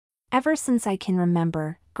Ever since I can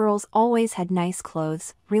remember, girls always had nice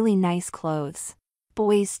clothes, really nice clothes.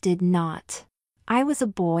 Boys did not. I was a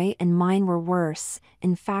boy and mine were worse,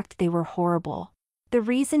 in fact they were horrible. The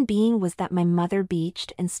reason being was that my mother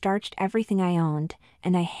bleached and starched everything I owned,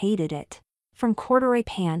 and I hated it. From corduroy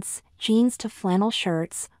pants, jeans to flannel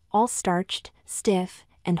shirts, all starched, stiff,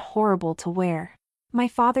 and horrible to wear. My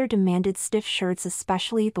father demanded stiff shirts,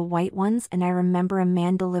 especially the white ones, and I remember a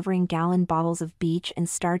man delivering gallon bottles of bleach and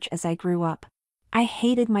starch as I grew up. I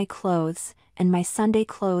hated my clothes, and my Sunday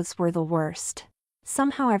clothes were the worst.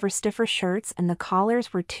 Some, however, stiffer shirts and the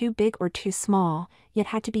collars were too big or too small, yet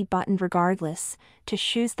had to be buttoned regardless, to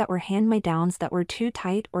shoes that were hand-me-downs that were too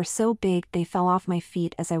tight or so big they fell off my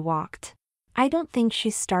feet as I walked. I don't think she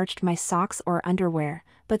starched my socks or underwear,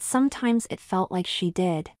 but sometimes it felt like she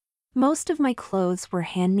did. Most of my clothes were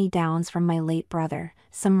hand-me-downs from my late brother,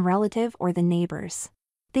 some relative or the neighbors.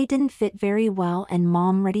 They didn't fit very well and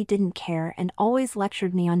Mom really didn't care and always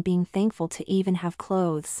lectured me on being thankful to even have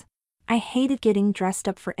clothes. I hated getting dressed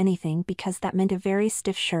up for anything because that meant a very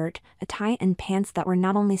stiff shirt, a tie and pants that were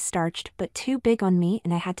not only starched but too big on me,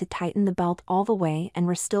 and I had to tighten the belt all the way and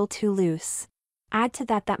were still too loose. Add to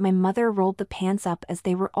that my mother rolled the pants up as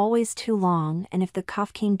they were always too long, and if the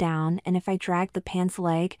cuff came down and if I dragged the pants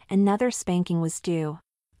leg, another spanking was due.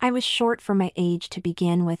 I was short for my age to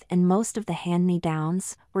begin with, and most of the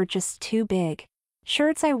hand-me-downs were just too big.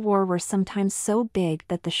 Shirts I wore were sometimes so big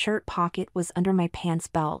that the shirt pocket was under my pants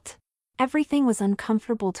belt. Everything was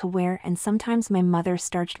uncomfortable to wear, and sometimes my mother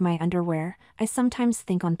starched my underwear, I sometimes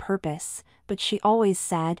think on purpose, but she always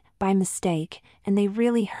said, by mistake, and they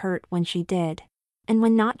really hurt when she did. And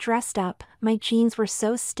when not dressed up, my jeans were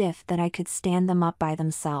so stiff that I could stand them up by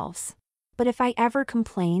themselves. But if I ever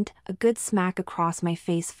complained, a good smack across my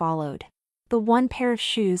face followed. The one pair of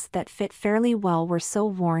shoes that fit fairly well were so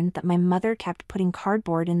worn that my mother kept putting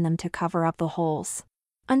cardboard in them to cover up the holes.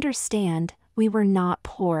 Understand, we were not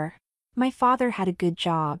poor. My father had a good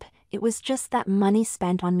job, it was just that money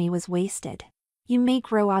spent on me was wasted. You may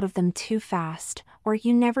grow out of them too fast, or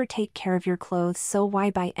you never take care of your clothes, so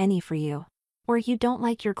why buy any for you? Or you don't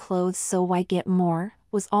like your clothes, so why get more,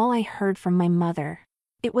 was all I heard from my mother.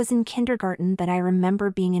 It was in kindergarten that I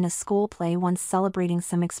remember being in a school play once celebrating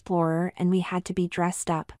some explorer, and we had to be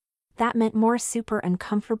dressed up. That meant more super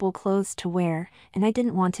uncomfortable clothes to wear, and I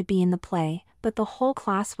didn't want to be in the play, but the whole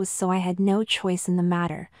class was, so I had no choice in the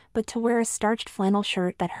matter, but to wear a starched flannel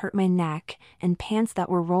shirt that hurt my neck, and pants that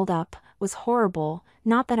were rolled up, was horrible,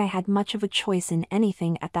 not that I had much of a choice in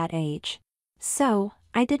anything at that age. So,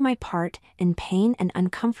 I did my part, in pain and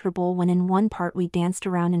uncomfortable, when in one part we danced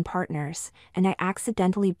around in partners, and I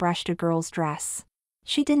accidentally brushed a girl's dress.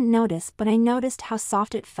 She didn't notice, but I noticed how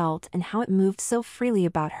soft it felt and how it moved so freely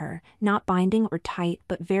about her, not binding or tight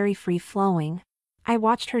but very free-flowing. I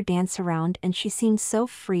watched her dance around, and she seemed so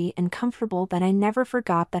free and comfortable that I never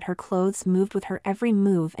forgot that her clothes moved with her every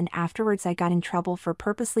move, and afterwards I got in trouble for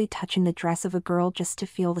purposely touching the dress of a girl just to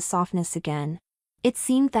feel the softness again. It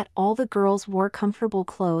seemed that all the girls wore comfortable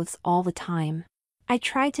clothes all the time. I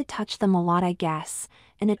tried to touch them a lot, I guess,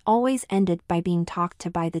 and it always ended by being talked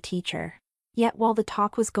to by the teacher. Yet while the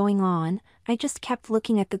talk was going on, I just kept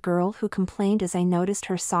looking at the girl who complained as I noticed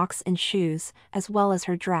her socks and shoes, as well as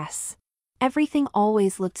her dress. Everything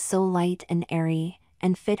always looked so light and airy,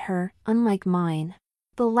 and fit her, unlike mine.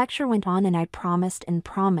 The lecture went on and I promised and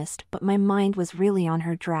promised, but my mind was really on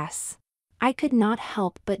her dress. I could not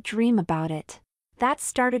help but dream about it. That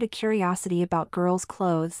started a curiosity about girls'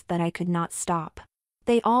 clothes that I could not stop.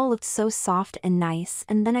 They all looked so soft and nice,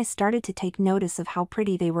 and then I started to take notice of how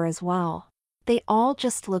pretty they were as well. They all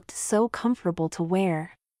just looked so comfortable to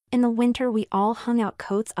wear. In the winter we all hung out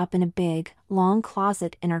coats up in a big, long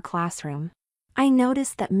closet in our classroom. I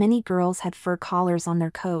noticed that many girls had fur collars on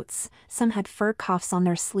their coats, some had fur cuffs on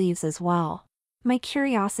their sleeves as well. My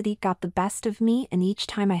curiosity got the best of me, and each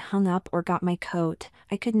time I hung up or got my coat,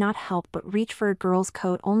 I could not help but reach for a girl's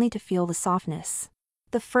coat only to feel the softness.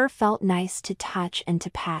 The fur felt nice to touch and to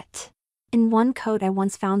pet. In one coat I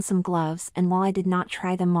once found some gloves, and while I did not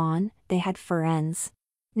try them on, they had fur ends.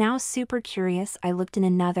 Now super curious, I looked in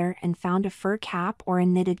another and found a fur cap or a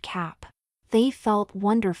knitted cap. They felt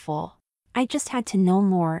wonderful. I just had to know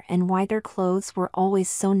more and why their clothes were always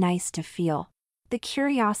so nice to feel. The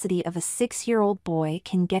curiosity of a 6-year-old boy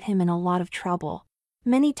can get him in a lot of trouble.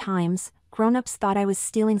 Many times, grown-ups thought I was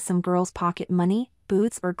stealing some girls' pocket money,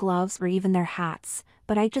 boots or gloves or even their hats,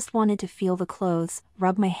 but I just wanted to feel the clothes,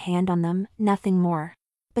 rub my hand on them, nothing more.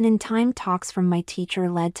 But in time, talks from my teacher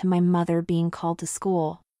led to my mother being called to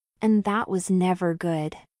school. And that was never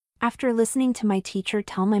good. After listening to my teacher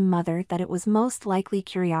tell my mother that it was most likely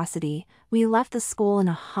curiosity, we left the school in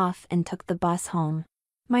a huff and took the bus home.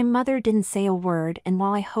 My mother didn't say a word, and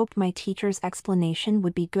while I hoped my teacher's explanation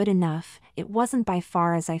would be good enough, it wasn't by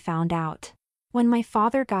far, as I found out. When my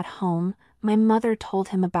father got home, my mother told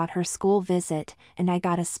him about her school visit, and I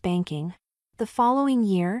got a spanking. The following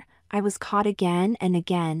year, I was caught again and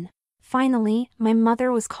again. Finally, my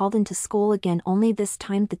mother was called into school again, only this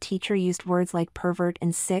time the teacher used words like pervert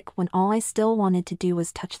and sick when all I still wanted to do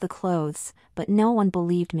was touch the clothes, but no one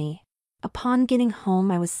believed me. Upon getting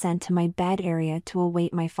home, I was sent to my bed area to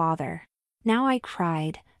await my father. Now I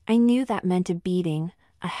cried. I knew that meant a beating,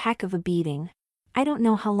 a heck of a beating. I don't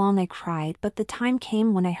know how long I cried, but the time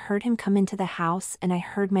came when I heard him come into the house and I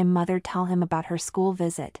heard my mother tell him about her school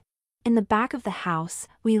visit. In the back of the house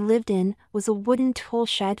we lived in was a wooden tool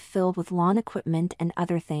shed filled with lawn equipment and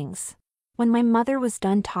other things. When my mother was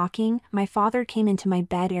done talking, my father came into my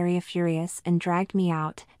bed area furious and dragged me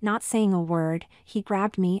out. Not saying a word, he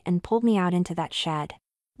grabbed me and pulled me out into that shed.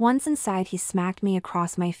 Once inside, he smacked me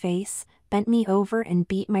across my face, bent me over and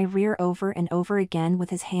beat my rear over and over again with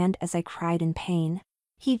his hand as I cried in pain.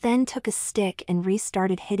 He then took a stick and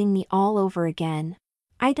restarted hitting me all over again.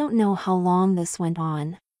 I don't know how long this went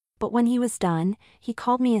on. But when he was done, he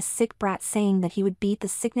called me a sick brat, saying that he would beat the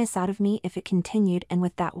sickness out of me if it continued, and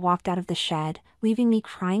with that walked out of the shed, leaving me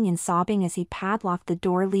crying and sobbing as he padlocked the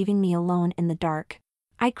door, leaving me alone in the dark.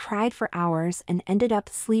 I cried for hours and ended up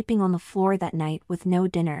sleeping on the floor that night with no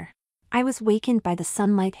dinner. I was wakened by the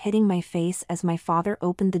sunlight hitting my face as my father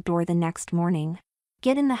opened the door the next morning.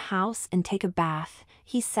 "Get in the house and take a bath,"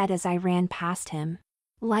 he said as I ran past him.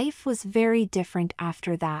 Life was very different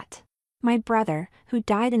after that. My brother, who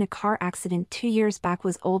died in a car accident 2 years back,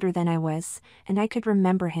 was older than I was, and I could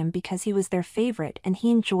remember him because he was their favorite and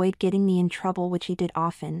he enjoyed getting me in trouble, which he did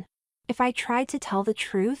often. If I tried to tell the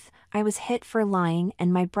truth, I was hit for lying,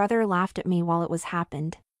 and my brother laughed at me while it was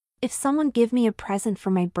happened. If someone gave me a present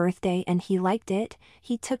for my birthday and he liked it,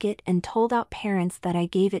 he took it and told out parents that I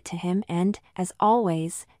gave it to him, and, as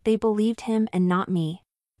always, they believed him and not me.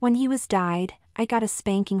 When he died, I got a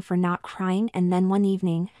spanking for not crying, and then one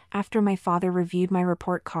evening, after my father reviewed my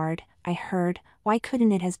report card, I heard, "Why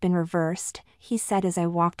couldn't it have been reversed?" he said as I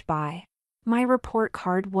walked by. My report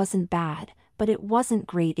card wasn't bad, but it wasn't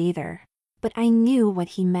great either. But I knew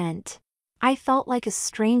what he meant. I felt like a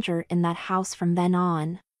stranger in that house from then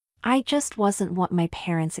on. I just wasn't what my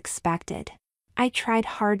parents expected. I tried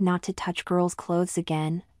hard not to touch girls' clothes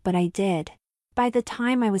again, but I did. By the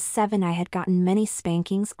time I was 7, I had gotten many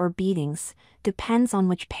spankings or beatings, depends on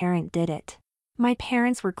which parent did it. My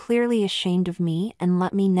parents were clearly ashamed of me and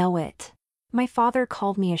let me know it. My father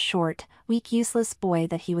called me a short, weak, useless boy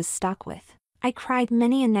that he was stuck with. I cried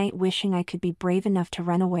many a night wishing I could be brave enough to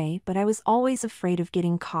run away, but I was always afraid of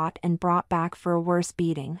getting caught and brought back for a worse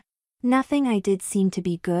beating. Nothing I did seemed to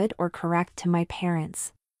be good or correct to my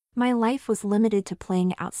parents. My life was limited to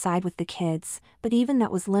playing outside with the kids, but even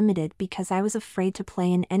that was limited because I was afraid to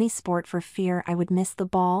play in any sport for fear I would miss the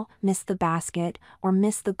ball, miss the basket, or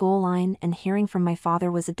miss the goal line, and hearing from my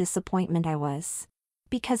father was a disappointment.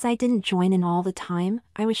 Because I didn't join in all the time,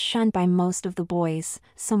 I was shunned by most of the boys,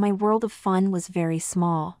 so my world of fun was very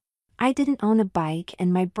small. I didn't own a bike,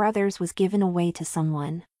 and my brother's was given away to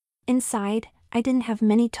someone. Inside, I didn't have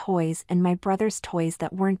many toys, and my brother's toys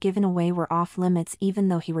that weren't given away were off limits even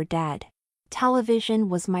though he were dead. Television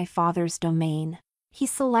was my father's domain. He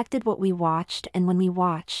selected what we watched and when we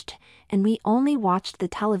watched, and we only watched the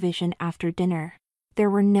television after dinner. There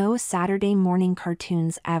were no Saturday morning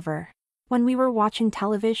cartoons ever. When we were watching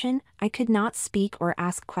television, I could not speak or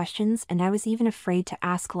ask questions, and I was even afraid to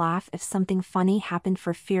laugh if something funny happened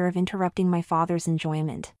for fear of interrupting my father's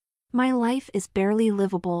enjoyment. My life is barely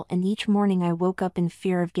livable, and each morning I woke up in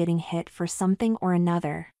fear of getting hit for something or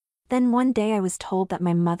another. Then one day I was told that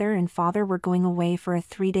my mother and father were going away for a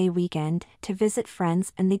 3-day weekend to visit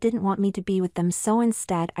friends, and they didn't want me to be with them, so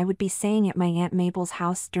instead I would be staying at my Aunt Mabel's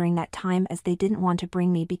house during that time, as they didn't want to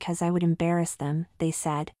bring me because I would embarrass them, they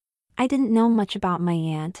said. I didn't know much about my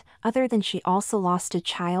aunt, other than she also lost a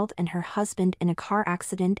child and her husband in a car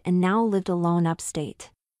accident and now lived alone upstate.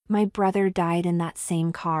 My brother died in that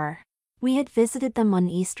same car. We had visited them on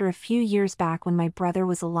Easter a few years back when my brother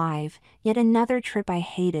was alive, yet another trip I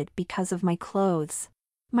hated because of my clothes.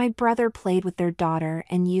 My brother played with their daughter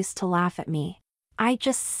and used to laugh at me. I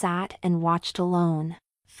just sat and watched alone.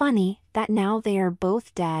 Funny that now they are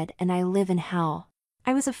both dead and I live in hell.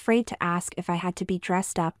 I was afraid to ask if I had to be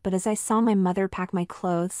dressed up, but as I saw my mother pack my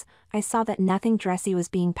clothes, I saw that nothing dressy was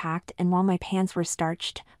being packed, and while my pants were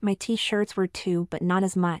starched, my t-shirts were too, but not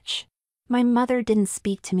as much. My mother didn't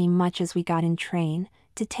speak to me much as we got in train,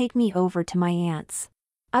 to take me over to my aunt's.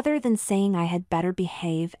 Other than saying I had better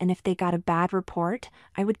behave and if they got a bad report,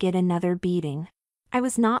 I would get another beating. I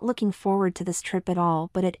was not looking forward to this trip at all,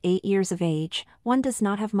 but at 8 years of age, one does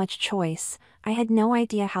not have much choice. I had no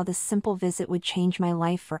idea how this simple visit would change my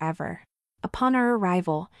life forever. Upon our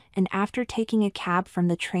arrival, and after taking a cab from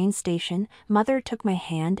the train station, Mother took my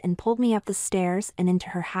hand and pulled me up the stairs and into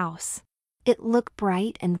her house. It looked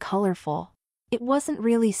bright and colorful. It wasn't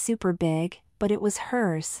really super big, but it was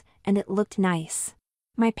hers, and it looked nice.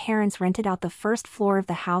 My parents rented out the first floor of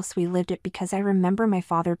the house we lived at because I remember my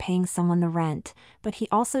father paying someone the rent, but he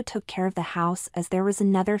also took care of the house as there was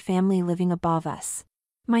another family living above us.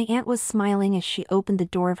 My aunt was smiling as she opened the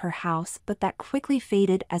door of her house, but that quickly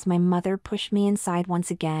faded as my mother pushed me inside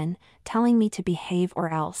once again, telling me to behave or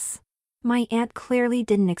else. My aunt clearly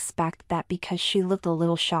didn't expect that because she looked a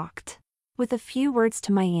little shocked. With a few words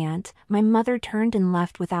to my aunt, my mother turned and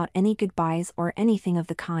left without any goodbyes or anything of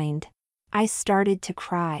the kind. I started to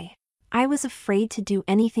cry. I was afraid to do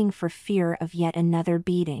anything for fear of yet another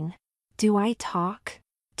beating. Do I talk?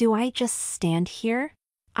 Do I just stand here?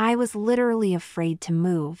 I was literally afraid to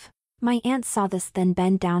move. My aunt saw this, then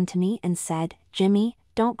bent down to me and said, "Jimmy,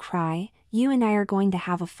 don't cry, you and I are going to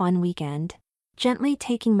have a fun weekend." Gently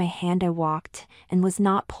taking my hand, I walked, and was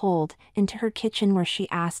not pulled, into her kitchen where she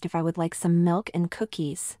asked if I would like some milk and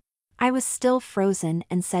cookies. I was still frozen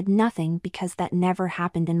and said nothing because that never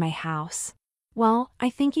happened in my house. "Well, I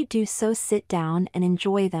think you do, so sit down and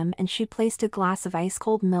enjoy them," and she placed a glass of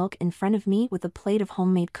ice-cold milk in front of me with a plate of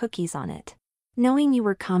homemade cookies on it. "Knowing you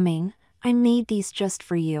were coming, I made these just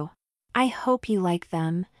for you. I hope you like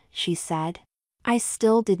them," she said. I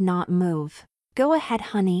still did not move. "Go ahead,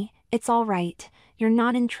 honey, it's all right. You're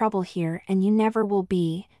not in trouble here and you never will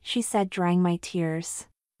be," she said, drying my tears.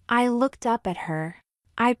 I looked up at her.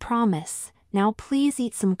 "I promise. Now please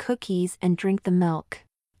eat some cookies and drink the milk."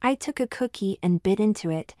 I took a cookie and bit into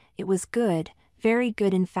it. It was good, very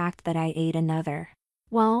good in fact that I ate another.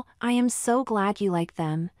 "Well, I am so glad you like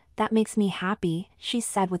them. That makes me happy," she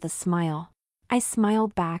said with a smile. I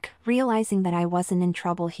smiled back, realizing that I wasn't in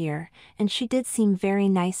trouble here, and she did seem very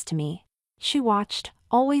nice to me. She watched,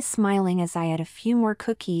 always smiling as I ate a few more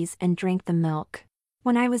cookies and drank the milk.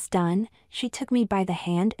 When I was done, she took me by the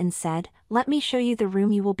hand and said, "Let me show you the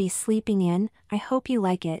room you will be sleeping in. I hope you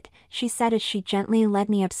like it," she said as she gently led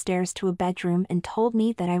me upstairs to a bedroom and told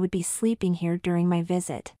me that I would be sleeping here during my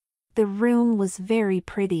visit. The room was very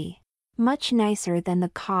pretty. Much nicer than the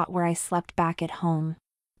cot where I slept back at home.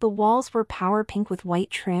 The walls were power pink with white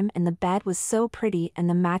trim and the bed was so pretty, and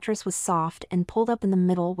the mattress was soft and pulled up in the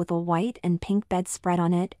middle with a white and pink bedspread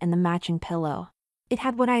on it and the matching pillow. It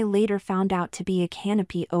had what I later found out to be a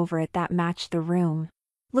canopy over it that matched the room.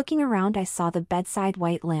 Looking around, I saw the bedside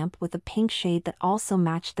white lamp with a pink shade that also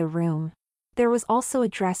matched the room. There was also a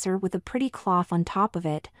dresser with a pretty cloth on top of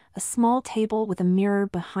it, a small table with a mirror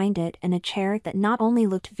behind it, and a chair that not only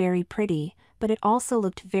looked very pretty, but it also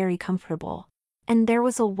looked very comfortable. And there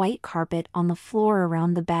was a white carpet on the floor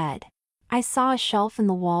around the bed. I saw a shelf in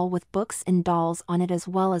the wall with books and dolls on it as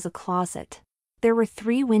well as a closet. There were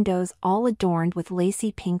 3 windows all adorned with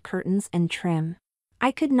lacy pink curtains and trim.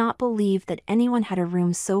 I could not believe that anyone had a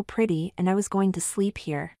room so pretty and I was going to sleep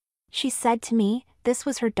here. She said to me this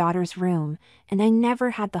was her daughter's room, and I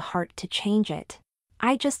never had the heart to change it.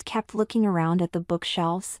 I just kept looking around at the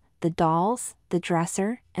bookshelves, the dolls, the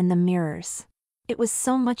dresser, and the mirrors. It was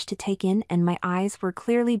so much to take in and my eyes were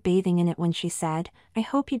clearly bathing in it when she said, "I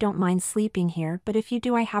hope you don't mind sleeping here, but if you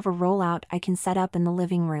do, I have a rollout I can set up in the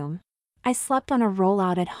living room." I slept on a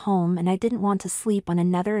rollout at home and I didn't want to sleep on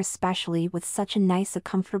another, especially with such a nice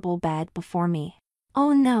comfortable bed before me.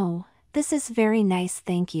 "Oh no, this is very nice,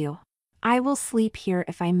 thank you. I will sleep here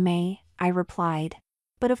if I may," I replied.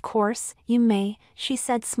 "But of course, you may," she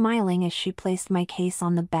said, smiling as she placed my case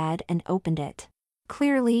on the bed and opened it.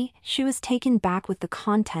 Clearly, she was taken back with the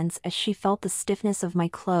contents as she felt the stiffness of my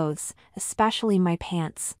clothes, especially my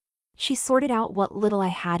pants. She sorted out what little I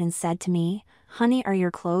had and said to me, "Honey, are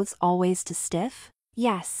your clothes always too stiff?"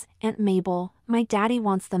 "Yes, Aunt Mabel, my daddy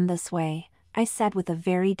wants them this way," I said with a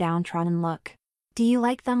very downtrodden look. "Do you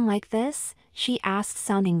like them like this?" she asked,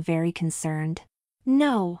 sounding very concerned.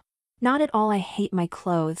 "No, not at all, I hate my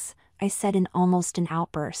clothes," I said in almost an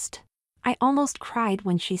outburst. I almost cried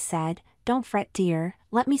when she said, "Don't fret, dear,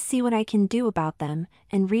 let me see what I can do about them,"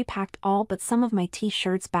 and repacked all but some of my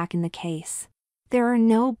t-shirts back in the case. "There are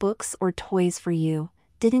no books or toys for you.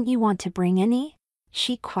 Didn't you want to bring any?"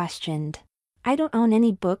 she questioned. "I don't own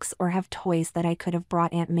any books or have toys that I could have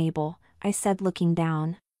brought, Aunt Mabel," I said, looking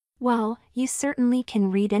down. "Well, you certainly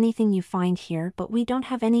can read anything you find here, but we don't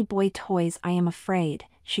have any boy toys, I am afraid,"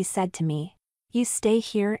 she said to me. You stay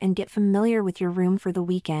here and get familiar with your room for the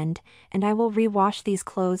weekend, and I will rewash these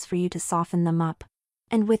clothes for you to soften them up."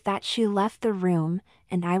 And with that she left the room,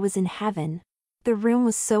 and I was in heaven. The room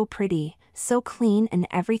was so pretty, so clean, and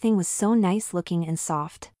everything was so nice looking and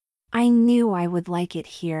soft. I knew I would like it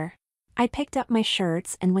here. I picked up my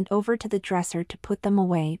shirts and went over to the dresser to put them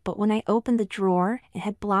away, but when I opened the drawer, it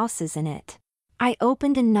had blouses in it. I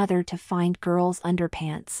opened another to find girls'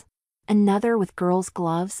 underpants. Another with girls'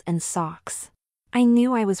 gloves and socks. I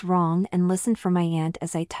knew I was wrong and listened for my aunt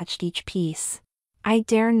as I touched each piece. I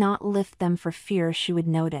dare not lift them for fear she would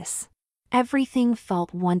notice. Everything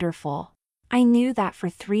felt wonderful. I knew that for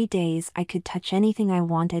 3 days I could touch anything I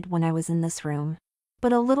wanted when I was in this room.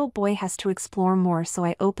 But a little boy has to explore more, so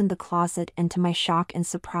I opened the closet, and to my shock and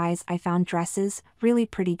surprise I found dresses, really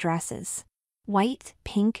pretty dresses. White,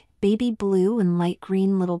 pink, baby blue and light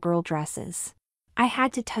green little girl dresses. I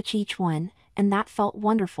had to touch each one, and that felt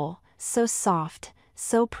wonderful, so soft,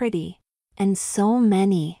 so pretty. And so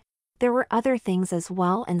many. There were other things as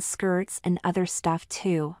well, and skirts and other stuff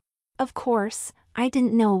too. Of course, I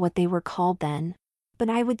didn't know what they were called then. But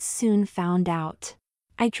I would soon find out.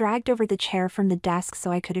 I dragged over the chair from the desk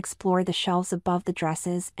so I could explore the shelves above the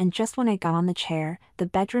dresses, and just when I got on the chair, the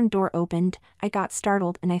bedroom door opened. I got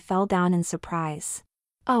startled and I fell down in surprise.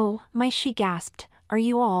 "Oh, my," she gasped. "Are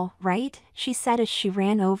you all right?" she said as she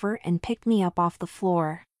ran over and picked me up off the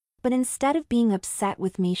floor. But instead of being upset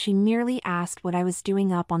with me, she merely asked what I was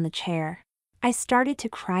doing up on the chair. I started to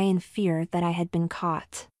cry in fear that I had been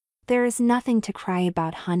caught. "There is nothing to cry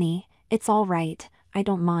about, honey. It's all right, I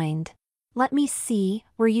don't mind." "Let me see,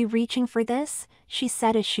 were you reaching for this?" she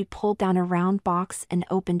said as she pulled down a round box and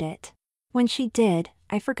opened it. When she did,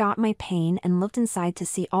 I forgot my pain and looked inside to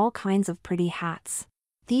see all kinds of pretty hats.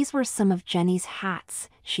 "These were some of Jenny's hats,"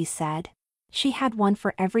 she said. She had one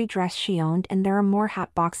for every dress she owned, and there are more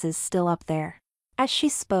hat boxes still up there. As she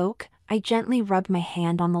spoke, I gently rubbed my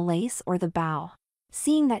hand on the lace or the bow.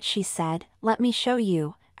 Seeing that, she said, "Let me show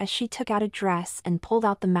you," as she took out a dress and pulled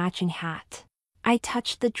out the matching hat. I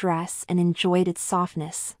touched the dress and enjoyed its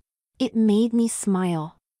softness. It made me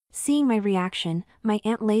smile. Seeing my reaction, my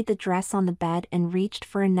aunt laid the dress on the bed and reached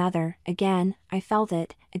for another. Again, I felt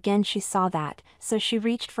it. Again she saw that, so she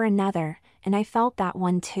reached for another, and I felt that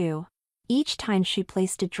one too. Each time she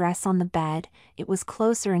placed a dress on the bed, it was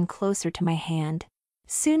closer and closer to my hand.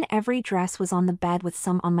 Soon every dress was on the bed with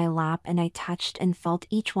some on my lap, and I touched and felt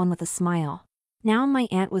each one with a smile. Now my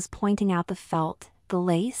aunt was pointing out the felt, the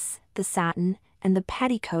lace, the satin, and the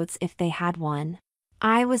petticoats if they had one.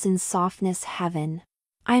 I was in softness heaven.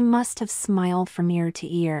 I must have smiled from ear to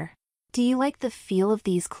ear. "Do you like the feel of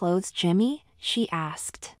these clothes, Jimmy?" she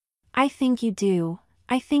asked. "I think you do.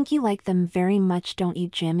 I think you like them very much, don't you,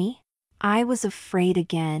 Jimmy?" I was afraid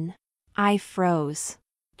again. I froze.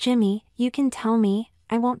 "Jimmy, you can tell me.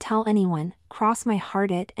 I won't tell anyone. Cross my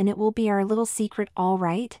heart and it will be our little secret, all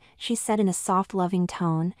right?" she said in a soft, loving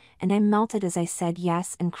tone, and I melted as I said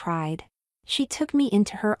yes and cried. She took me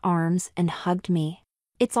into her arms and hugged me.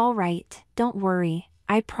 "It's all right, don't worry,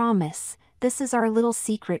 I promise. This is our little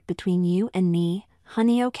secret between you and me,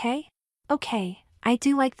 honey, okay?" "Okay, I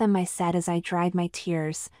do like them," I said as I dried my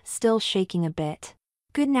tears, still shaking a bit.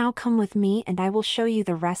 "Good, now come with me and I will show you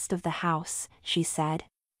the rest of the house," she said.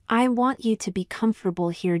 "I want you to be comfortable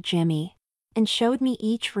here, Jimmy," and showed me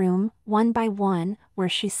each room, one by one, where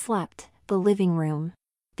she slept, the living room,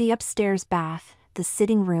 the upstairs bath, the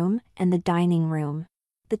sitting room, and the dining room,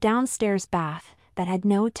 the downstairs bath, that had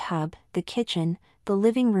no tub, the kitchen, the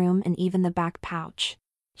living room, and even the back pouch.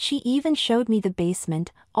 She even showed me the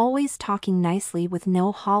basement, always talking nicely with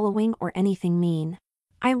no hollowing or anything mean.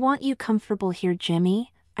 "I want you comfortable here,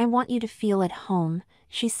 Jimmy. I want you to feel at home,"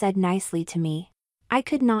 she said nicely to me. I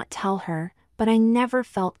could not tell her, but I never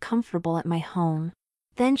felt comfortable at my home.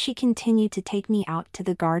 Then she continued to take me out to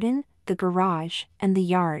the garden, the garage, and the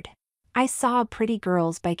yard. I saw a pretty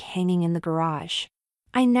girl's bike hanging in the garage.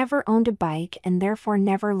 I never owned a bike and therefore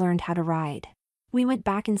never learned how to ride. We went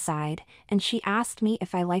back inside, and she asked me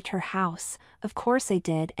if I liked her house. Of course I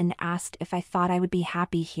did, and asked if I thought I would be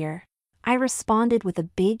happy here. I responded with a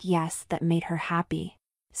big yes that made her happy.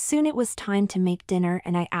 Soon it was time to make dinner,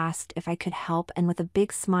 and I asked if I could help, and with a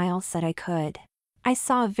big smile said I could. I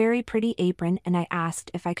saw a very pretty apron and I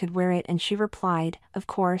asked if I could wear it, and she replied, "Of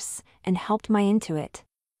course," and helped me into it.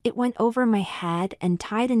 It went over my head and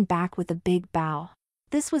tied in back with a big bow.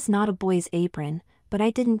 This was not a boy's apron, but I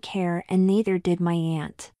didn't care, and neither did my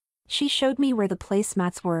aunt. She showed me where the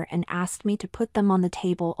placemats were and asked me to put them on the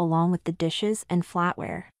table along with the dishes and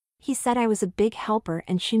flatware. He said I was a big helper,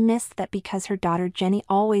 and she missed that because her daughter Jenny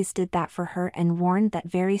always did that for her and worn that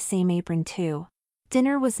very same apron too.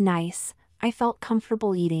 Dinner was nice. I felt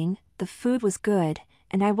comfortable eating, the food was good,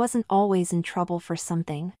 and I wasn't always in trouble for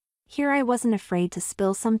something. Here I wasn't afraid to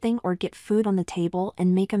spill something or get food on the table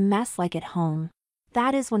and make a mess like at home.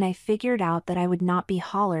 That is when I figured out that I would not be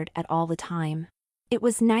hollered at all the time. It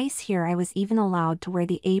was nice here I was even allowed to wear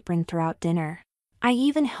the apron throughout dinner. I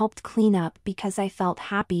even helped clean up because I felt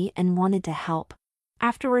happy and wanted to help.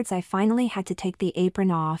 Afterwards I finally had to take the apron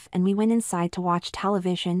off and we went inside to watch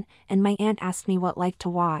television, and my aunt asked me what I liked to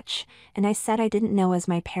watch, and I said I didn't know as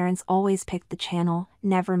my parents always picked the channel,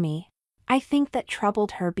 never me. I think that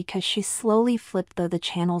troubled her because she slowly flipped the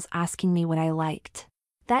channels asking me what I liked.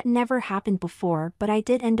 That never happened before, but I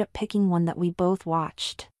did end up picking one that we both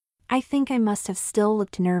watched. I think I must have still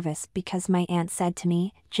looked nervous because my aunt said to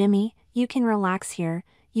me, "Jimmy, you can relax here,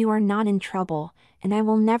 you are not in trouble, and I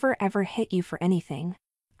will never ever hit you for anything.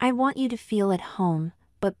 I want you to feel at home,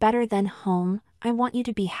 but better than home, I want you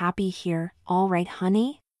to be happy here, all right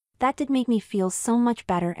honey?" That did make me feel so much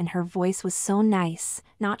better, and her voice was so nice,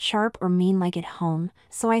 not sharp or mean like at home,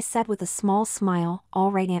 so I said with a small smile,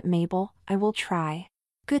 "All right Aunt Mabel, I will try."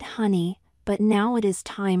 "Good honey, but now it is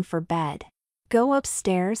time for bed. Go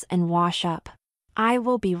upstairs and wash up." "I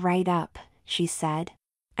will be right up," she said.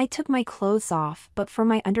 I took my clothes off but for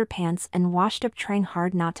my underpants and washed up, trying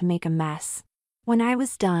hard not to make a mess. When I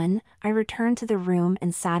was done, I returned to the room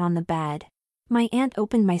and sat on the bed. My aunt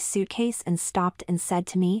opened my suitcase and stopped and said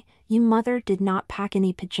to me, "Your mother did not pack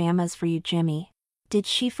any pajamas for you, Jimmy." "Did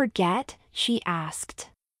she forget?" she asked.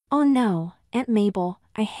 "Oh no, Aunt Mabel,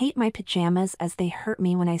 I hate my pajamas as they hurt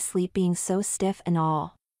me when I sleep, being so stiff and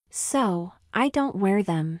all. So, I don't wear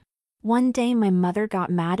them. One day my mother got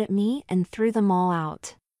mad at me and threw them all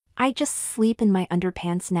out. I just sleep in my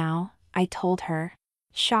underpants now," I told her.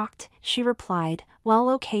 Shocked, she replied, "Well,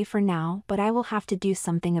 okay for now, but I will have to do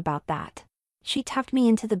something about that." She tucked me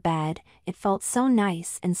into the bed. It felt so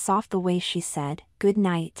nice and soft the way she said, "Good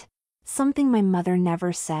night." Something my mother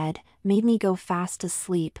never said, made me go fast to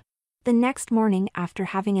sleep. The next morning, after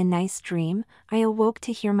having a nice dream, I awoke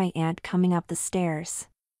to hear my aunt coming up the stairs.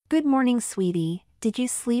 "Good morning, sweetie, did you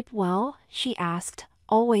sleep well?" she asked,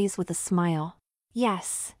 always with a smile.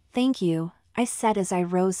 "Yes, thank you," I said as I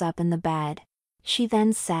rose up in the bed. She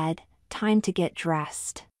then said, "Time to get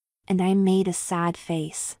dressed." And I made a sad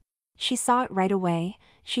face. She saw it right away.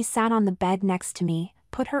 She sat on the bed next to me,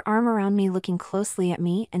 put her arm around me looking closely at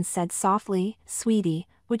me and said softly, "Sweetie,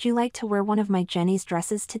 would you like to wear one of my Jenny's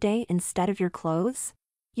dresses today instead of your clothes?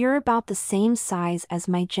 You're about the same size as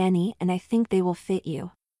my Jenny and I think they will fit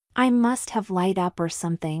you." I must have light up or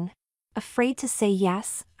something. Afraid to say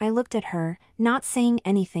yes, I looked at her, not saying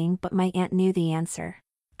anything, but my aunt knew the answer.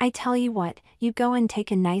 "I tell you what, you go and take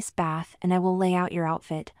a nice bath and I will lay out your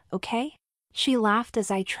outfit, okay?" She laughed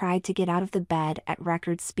as I tried to get out of the bed at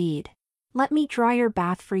record speed. "Let me draw your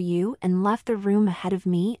bath for you," and left the room ahead of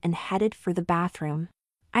me and headed for the bathroom.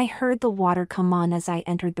 I heard the water come on as I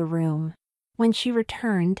entered the room. When she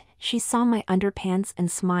returned, she saw my underpants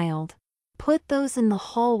and smiled. "Put those in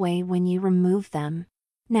the hallway when you remove them.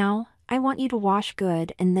 Now, I want you to wash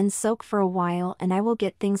good and then soak for a while and I will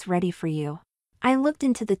get things ready for you." I looked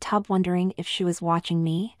into the tub wondering if she was watching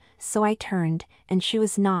me, so I turned, and she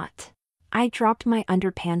was not. I dropped my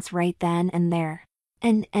underpants right then and there,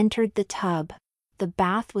 and entered the tub. The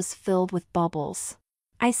bath was filled with bubbles.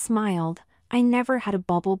 I smiled. I never had a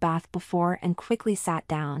bubble bath before and quickly sat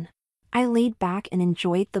down. I laid back and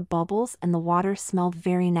enjoyed the bubbles, and the water smelled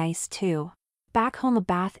very nice too. Back home a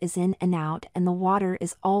bath is in and out and the water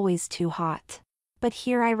is always too hot. But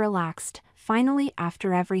here I relaxed. Finally,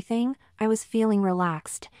 after everything, I was feeling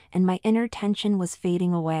relaxed, and my inner tension was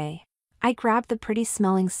fading away. I grabbed the pretty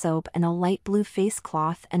smelling soap and a light blue face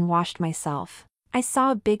cloth and washed myself. I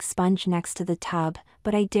saw a big sponge next to the tub,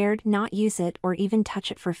 but I dared not use it or even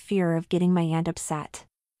touch it for fear of getting my aunt upset.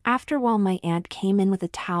 After a while my aunt came in with a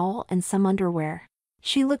towel and some underwear.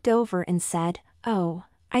 She looked over and said, "Oh,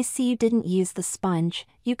 I see you didn't use the sponge,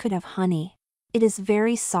 you could have honey. It is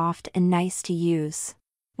very soft and nice to use."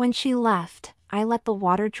 When she left, I let the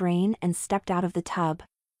water drain and stepped out of the tub.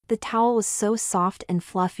 The towel was so soft and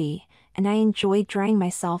fluffy, and I enjoyed drying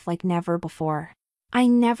myself like never before. I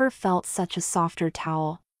never felt such a softer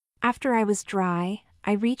towel. After I was dry,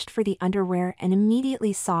 I reached for the underwear and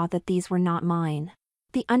immediately saw that these were not mine.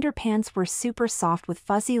 The underpants were super soft with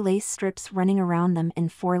fuzzy lace strips running around them in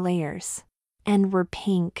 4 layers. And were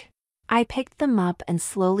pink. I picked them up and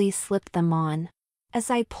slowly slipped them on. As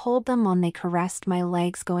I pulled them on, they caressed my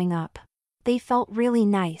legs going up. They felt really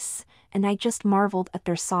nice, and I just marveled at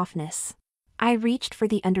their softness. I reached for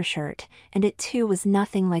the undershirt, and it too was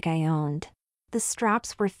nothing like I owned. The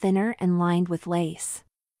straps were thinner and lined with lace.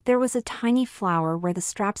 There was a tiny flower where the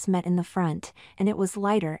straps met in the front, and it was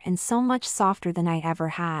lighter and so much softer than I ever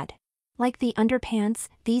had. Like the underpants,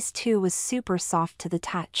 these too was super soft to the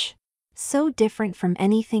touch. So different from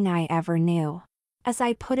anything I ever knew. As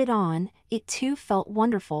I put it on, it too felt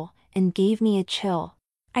wonderful, and gave me a chill.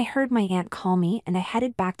 I heard my aunt call me and I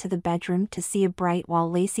headed back to the bedroom to see a bright while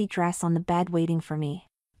lacy dress on the bed waiting for me.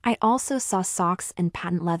 I also saw socks and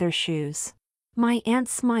patent leather shoes. My aunt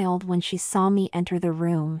smiled when she saw me enter the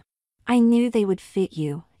room. I knew they would fit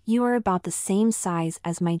you. You are about the same size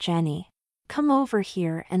as my Jenny. Come over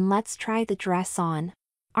here and let's try the dress on.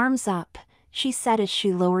 Arms up, she said as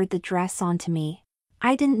she lowered the dress onto me.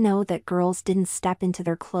 I didn't know that girls didn't step into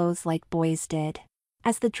their clothes like boys did.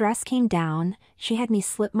 As the dress came down, she had me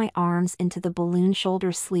slip my arms into the balloon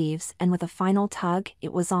shoulder sleeves and with a final tug,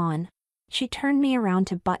 it was on. She turned me around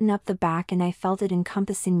to button up the back and I felt it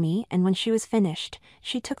encompassing me, and when she was finished,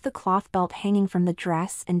 she took the cloth belt hanging from the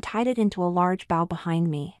dress and tied it into a large bow behind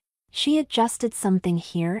me. She adjusted something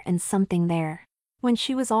here and something there. When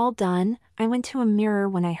she was all done, I went to a mirror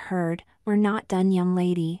when I heard, "We're not done, young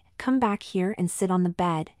lady, come back here and sit on the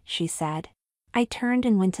bed," she said. I turned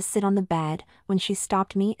and went to sit on the bed, when she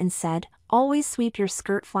stopped me and said, "Always sweep your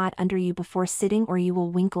skirt flat under you before sitting or you will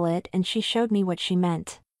winkle it," and she showed me what she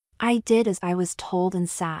meant. I did as I was told and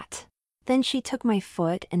sat. Then she took my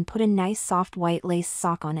foot and put a nice soft white lace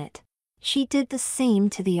sock on it. She did the same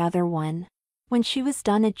to the other one. When she was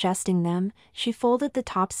done adjusting them, she folded the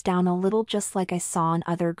tops down a little just like I saw on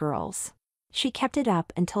other girls. She kept it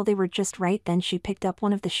up until they were just right, then she picked up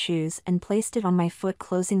one of the shoes and placed it on my foot,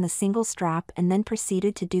 closing the single strap, and then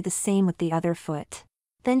proceeded to do the same with the other foot.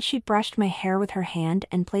 Then she brushed my hair with her hand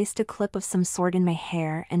and placed a clip of some sort in my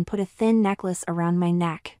hair and put a thin necklace around my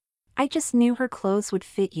neck. "I just knew her clothes would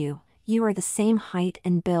fit you. You are the same height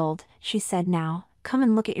and build," she said. "Now, come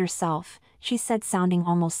and look at yourself," she said, sounding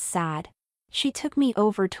almost sad. She took me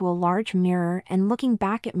over to a large mirror and looking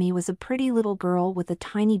back at me was a pretty little girl with a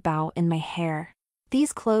tiny bow in my hair.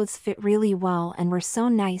 These clothes fit really well and were so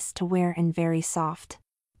nice to wear and very soft.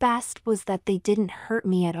 Best was that they didn't hurt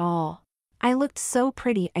me at all. I looked so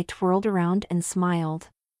pretty I twirled around and smiled.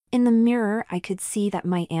 In the mirror I could see that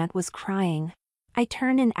my aunt was crying. I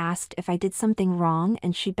turned and asked if I did something wrong,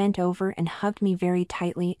 and she bent over and hugged me very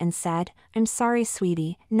tightly and said, "I'm sorry,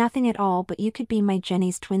 sweetie, nothing at all, but you could be my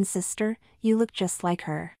Jenny's twin sister, you look just like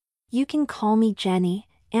her. You can call me Jenny,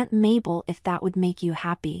 Aunt Mabel, if that would make you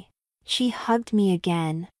happy." She hugged me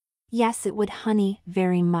again. "Yes, it would, honey,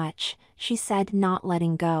 very much," she said, not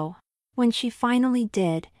letting go. When she finally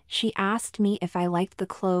did, she asked me if I liked the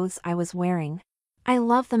clothes I was wearing. "I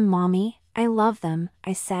love them, Mommy, I love them,"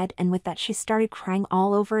 I said, and with that she started crying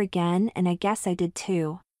all over again, and I guess I did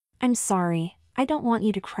too. "I'm sorry, I don't want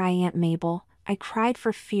you to cry, Aunt Mabel," I cried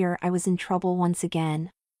for fear I was in trouble once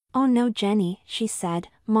again. "Oh no, Jenny," she said,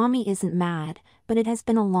 "Mommy isn't mad, but it has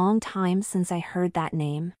been a long time since I heard that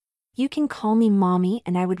name. You can call me Mommy,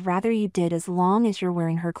 and I would rather you did as long as you're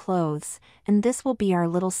wearing her clothes, and this will be our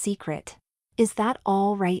little secret. Is that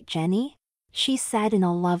all right, Jenny?" she said in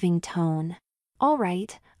a loving tone. "All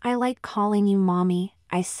right, I like calling you Mommy,"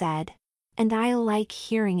 I said. "And I like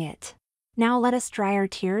hearing it. Now let us dry our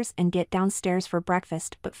tears and get downstairs for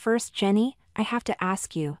breakfast, but first, Jenny, I have to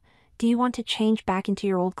ask you, do you want to change back into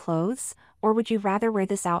your old clothes, or would you rather wear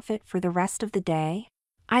this outfit for the rest of the day?"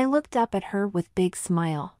 I looked up at her with big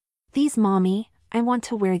smile. "These, Mommy, I want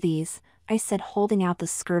to wear these," I said, holding out the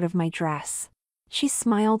skirt of my dress. She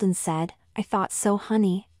smiled and said, "I thought so,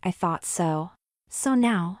 honey, I thought so. So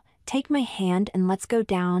now, take my hand and let's go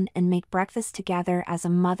down and make breakfast together as a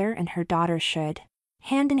mother and her daughter should."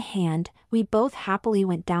 Hand in hand, we both happily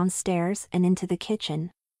went downstairs and into the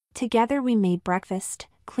kitchen. Together we made breakfast,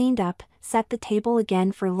 cleaned up, set the table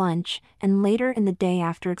again for lunch, and later in the day,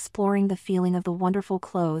 after exploring the feeling of the wonderful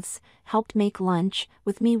clothes, helped make lunch,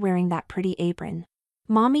 with me wearing that pretty apron.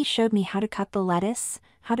 Mommy showed me how to cut the lettuce,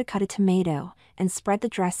 how to cut a tomato, and spread the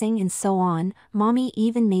dressing and so on. Mommy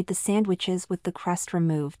even made the sandwiches with the crust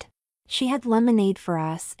removed. She had lemonade for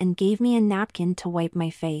us and gave me a napkin to wipe my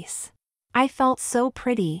face. I felt so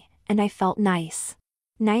pretty, and I felt nice.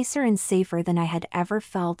 Nicer and safer than I had ever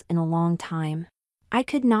felt in a long time. I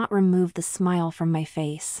could not remove the smile from my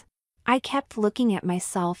face. I kept looking at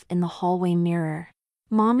myself in the hallway mirror.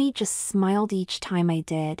 Mommy just smiled each time I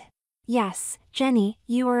did. "Yes, Jenny,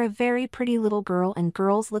 you are a very pretty little girl, and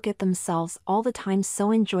girls look at themselves all the time,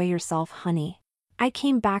 so enjoy yourself, honey." I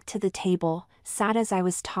came back to the table, sat as I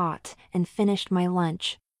was taught, and finished my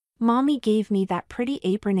lunch. Mommy gave me that pretty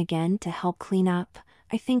apron again to help clean up.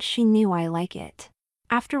 I think she knew I like it.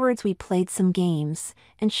 Afterwards we played some games,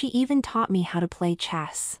 and she even taught me how to play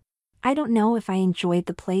chess. I don't know if I enjoyed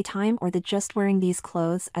the playtime or the just wearing these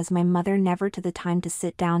clothes, as my mother never took the time to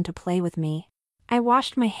sit down to play with me. I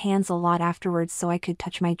washed my hands a lot afterwards so I could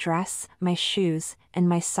touch my dress, my shoes, and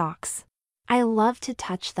my socks. I loved to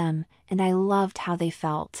touch them, and I loved how they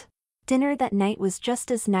felt. Dinner that night was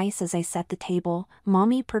just as nice as I set the table.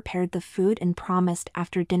 Mommy prepared the food and promised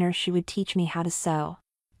after dinner she would teach me how to sew.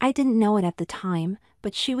 I didn't know it at the time,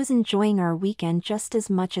 but she was enjoying our weekend just as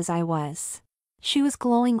much as I was. She was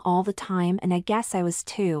glowing all the time, and I guess I was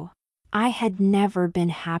too. I had never been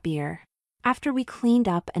happier. After we cleaned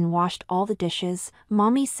up and washed all the dishes,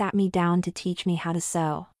 Mommy sat me down to teach me how to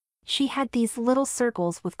sew. She had these little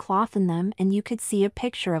circles with cloth in them, and you could see a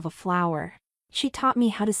picture of a flower. She taught me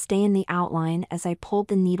how to stay in the outline as I pulled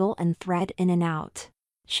the needle and thread in and out.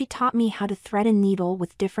 She taught me how to thread a needle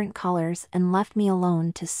with different colors and left me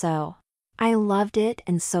alone to sew. I loved it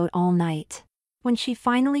and sewed all night. When she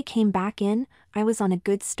finally came back in, I was on a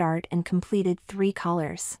good start and completed 3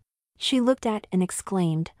 colors. She looked at and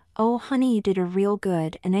exclaimed, "Oh honey, you did a real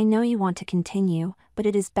good, and I know you want to continue, but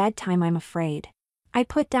it is bedtime, I'm afraid." I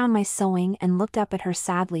put down my sewing and looked up at her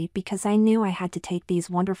sadly because I knew I had to take these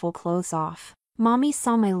wonderful clothes off. Mommy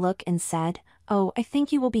saw my look and said, "Oh, I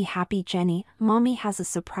think you will be happy, Jenny. Mommy has a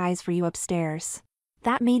surprise for you upstairs."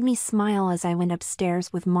 That made me smile as I went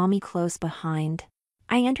upstairs with Mommy close behind.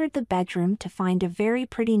 I entered the bedroom to find a very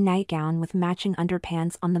pretty nightgown with matching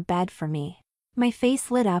underpants on the bed for me. My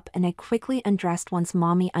face lit up and I quickly undressed once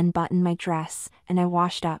Mommy unbuttoned my dress, and I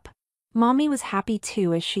washed up. Mommy was happy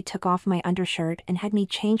too as she took off my undershirt and had me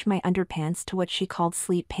change my underpants to what she called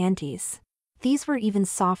sleep panties. These were even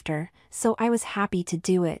softer, so I was happy to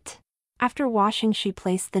do it. After washing, she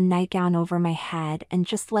placed the nightgown over my head and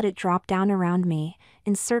just let it drop down around me,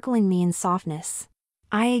 encircling me in softness.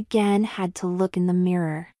 I again had to look in the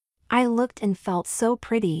mirror. I looked and felt so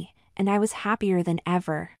pretty, and I was happier than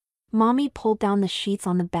ever. Mommy pulled down the sheets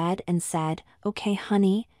on the bed and said, "Okay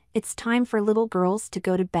honey, it's time for little girls to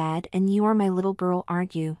go to bed, and you are my little girl,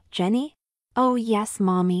 aren't you, Jenny?" "Oh yes,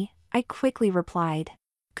 Mommy," I quickly replied.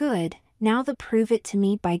 "Good, now prove it to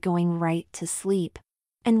me by going right to sleep."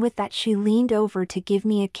 And with that she leaned over to give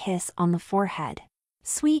me a kiss on the forehead.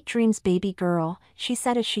 "Sweet dreams, baby girl," she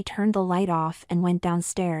said as she turned the light off and went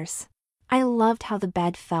downstairs. I loved how the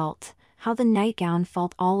bed felt, how the nightgown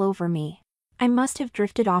felt all over me. I must have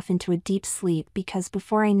drifted off into a deep sleep because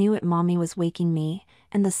before I knew it Mommy was waking me,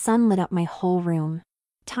 and the sun lit up my whole room.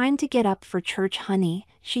 "Time to get up for church, honey,"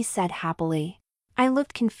 she said happily. I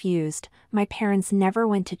looked confused. My parents never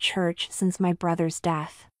went to church since my brother's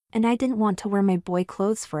death, and I didn't want to wear my boy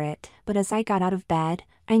clothes for it, but as I got out of bed,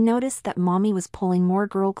 I noticed that Mommy was pulling more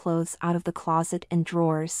girl clothes out of the closet and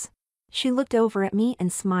drawers. She looked over at me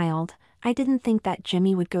and smiled. "I didn't think that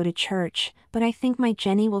Jimmy would go to church, but I think my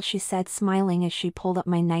Jenny will," she said, smiling as she pulled up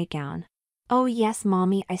my nightgown. "Oh yes,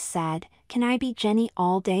 Mommy," I said. "Can I be Jenny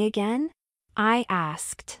all day again?" I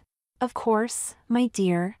asked. "Of course, my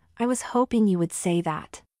dear, I was hoping you would say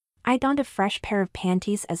that." I donned a fresh pair of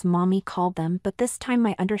panties, as Mommy called them, but this time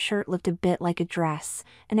my undershirt looked a bit like a dress,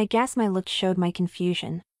 and I guess my look showed my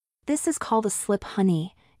confusion. "This is called a slip,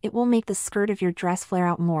 honey. It will make the skirt of your dress flare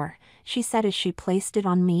out more," she said as she placed it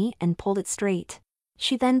on me and pulled it straight.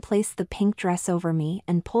 She then placed the pink dress over me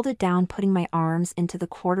and pulled it down, putting my arms into the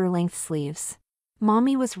quarter-length sleeves.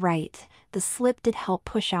 Mommy was right, the slip did help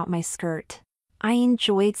push out my skirt. I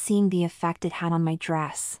enjoyed seeing the effect it had on my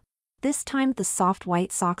dress. This time the soft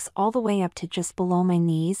white socks all the way up to just below my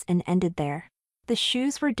knees and ended there. The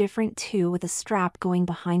shoes were different too, with a strap going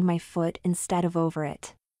behind my foot instead of over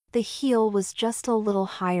it. The heel was just a little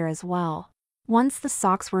higher as well. Once the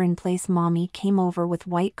socks were in place, Mommy came over with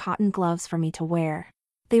white cotton gloves for me to wear.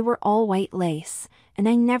 They were all white lace, and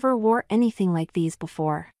I never wore anything like these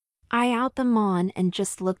before. I out them on and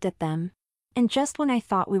just looked at them. And just when I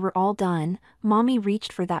thought we were all done, Mommy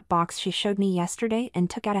reached for that box she showed me yesterday and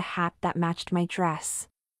took out a hat that matched my dress.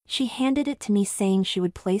 She handed it to me, saying she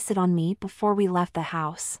would place it on me before we left the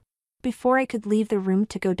house. Before I could leave the room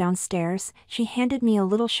to go downstairs, she handed me a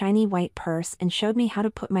little shiny white purse and showed me how to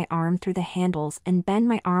put my arm through the handles and bend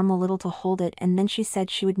my arm a little to hold it, and then she said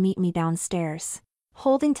she would meet me downstairs.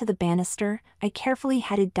 Holding to the banister, I carefully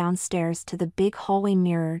headed downstairs to the big hallway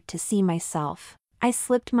mirror to see myself. I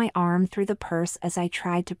slipped my arm through the purse as I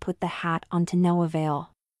tried to put the hat on, to no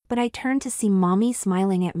avail. But I turned to see Mommy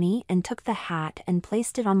smiling at me and took the hat and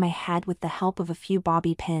placed it on my head with the help of a few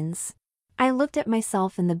bobby pins. I looked at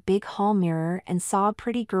myself in the big hall mirror and saw a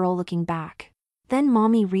pretty girl looking back. Then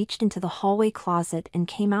Mommy reached into the hallway closet and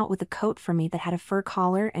came out with a coat for me that had a fur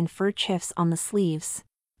collar and fur chiffs on the sleeves.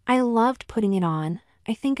 I loved putting it on.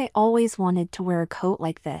 I think I always wanted to wear a coat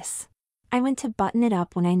like this. I went to button it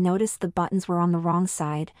up when I noticed the buttons were on the wrong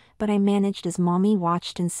side, but I managed as Mommy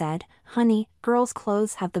watched and said, "Honey, girls'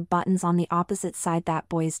 clothes have the buttons on the opposite side that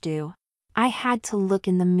boys do." I had to look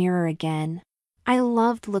in the mirror again. I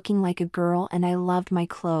loved looking like a girl and I loved my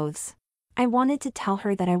clothes. I wanted to tell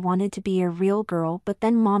her that I wanted to be a real girl, but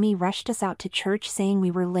then Mommy rushed us out to church saying we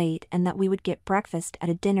were late and that we would get breakfast at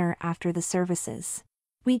a dinner after the services.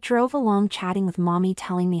 We drove along chatting with Mommy,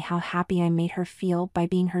 telling me how happy I made her feel by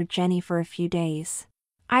being her Jenny for a few days.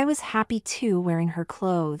 I was happy too, wearing her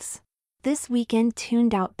clothes. This weekend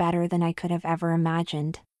turned out better than I could have ever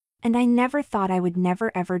imagined. And I never thought I would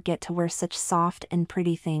never ever get to wear such soft and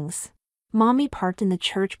pretty things. Mommy parked in the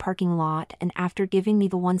church parking lot, and after giving me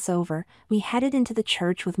the once-over, we headed into the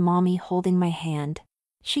church with Mommy holding my hand.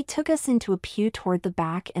 She took us into a pew toward the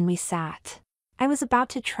back and we sat. I was about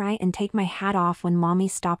to try and take my hat off when Mommy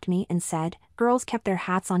stopped me and said, "Girls kept their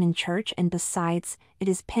hats on in church, and besides, it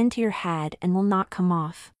is pinned to your head and will not come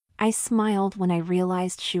off." I smiled when I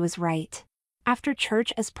realized she was right. After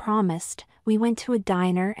church, as promised, we went to a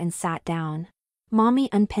diner and sat down. Mommy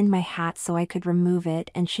unpinned my hat so I could remove it,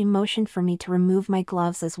 and she motioned for me to remove my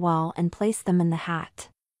gloves as well and place them in the hat.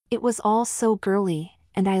 It was all so girly,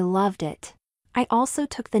 and I loved it. I also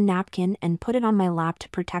took the napkin and put it on my lap to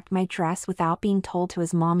protect my dress without being told to,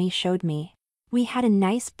 as Mommy showed me. We had a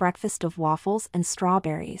nice breakfast of waffles and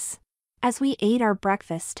strawberries. As we ate our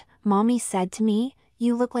breakfast, Mommy said to me,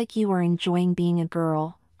 "You look like you are enjoying being a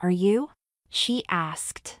girl, are you?" she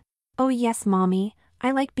asked. "Oh yes, Mommy.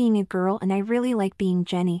 I like being a girl and I really like being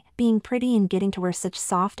Jenny, being pretty and getting to wear such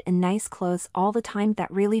soft and nice clothes all the time that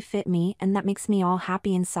really fit me and that makes me all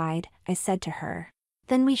happy inside," I said to her.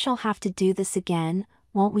 "Then we shall have to do this again,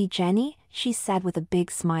 won't we, Jenny?" she said with a big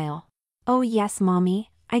smile. "Oh yes, Mommy,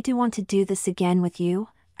 I do want to do this again with you,"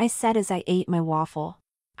 I said as I ate my waffle.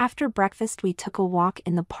 After breakfast we took a walk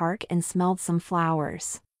in the park and smelled some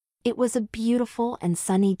flowers. It was a beautiful and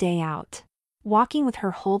sunny day out. Walking with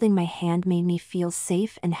her holding my hand made me feel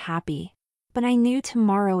safe and happy. But I knew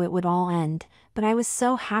tomorrow it would all end, but I was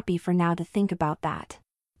so happy for now to think about that.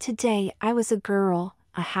 Today I was a girl,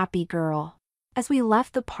 a happy girl. As we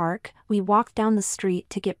left the park, we walked down the street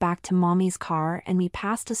to get back to Mommy's car, and we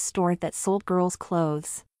passed a store that sold girls'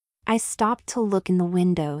 clothes. I stopped to look in the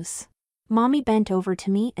windows. Mommy bent over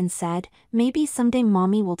to me and said, "Maybe someday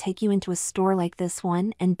Mommy will take you into a store like this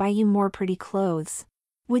one and buy you more pretty clothes.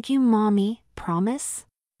 Would you, Mommy, promise?"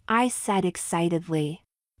 I said excitedly.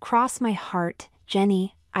 "Cross my heart,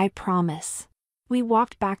 Jenny, I promise." We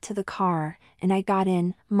walked back to the car, and I got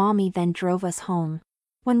in. Mommy then drove us home.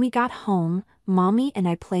 When we got home, Mommy and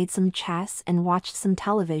I played some chess and watched some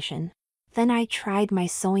television. Then I tried my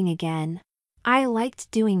sewing again. I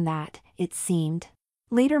liked doing that, it seemed.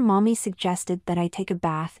 Later Mommy suggested that I take a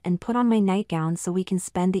bath and put on my nightgown so we can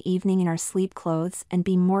spend the evening in our sleep clothes and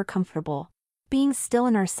be more comfortable. Being still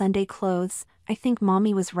in our Sunday clothes, I think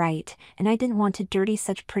Mommy was right, and I didn't want to dirty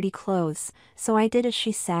such pretty clothes, so I did as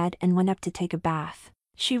she said and went up to take a bath.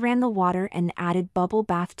 She ran the water and added bubble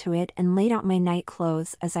bath to it and laid out my night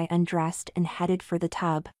clothes as I undressed and headed for the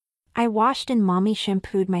tub. I washed and Mommy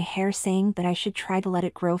shampooed my hair, saying that I should try to let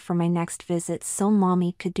it grow for my next visit so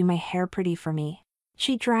Mommy could do my hair pretty for me.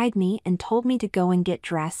 She dried me and told me to go and get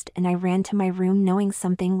dressed, and I ran to my room knowing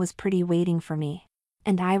something was pretty waiting for me.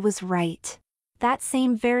 And I was right. That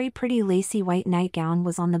same very pretty lacy white nightgown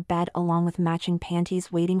was on the bed along with matching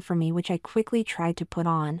panties waiting for me, which I quickly tried to put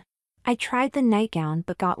on. I tried the nightgown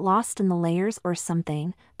but got lost in the layers or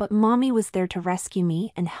something, but Mommy was there to rescue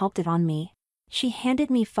me and helped it on me. She handed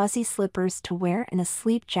me fuzzy slippers to wear and a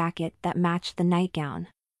sleep jacket that matched the nightgown.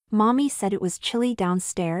 Mommy said it was chilly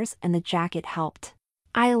downstairs and the jacket helped.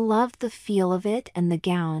 I loved the feel of it and the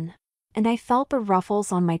gown. And I felt the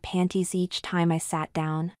ruffles on my panties each time I sat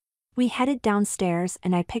down. We headed downstairs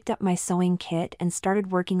and I picked up my sewing kit and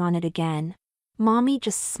started working on it again. Mommy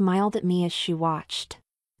just smiled at me as she watched.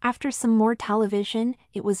 After some more television,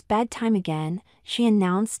 it was bedtime again, she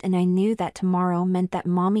announced, and I knew that tomorrow meant that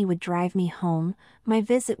Mommy would drive me home. My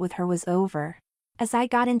visit with her was over. As I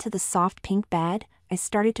got into the soft pink bed, I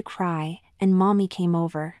started to cry, and Mommy came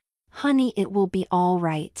over. "Honey, it will be all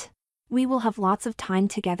right. We will have lots of time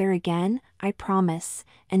together again, I promise,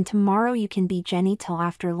 and tomorrow you can be Jenny till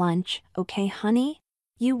after lunch, okay, honey?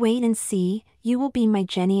 You wait and see, you will be my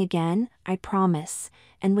Jenny again, I promise."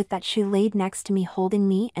 And with that she laid next to me holding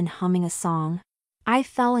me and humming a song. I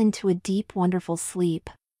fell into a deep, wonderful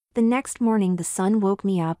sleep. The next morning the sun woke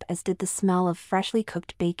me up, as did the smell of freshly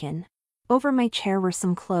cooked bacon. Over my chair were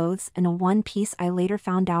some clothes and a one-piece I later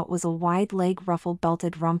found out was a wide-leg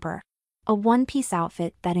ruffle-belted romper. A one-piece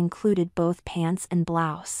outfit that included both pants and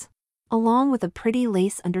blouse. along with a pretty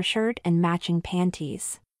lace undershirt and matching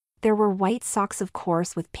panties. There were white socks, of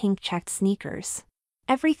course, with pink checked sneakers.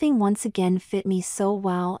 Everything once again fit me so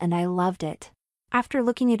well and I loved it. After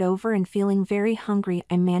looking it over and feeling very hungry,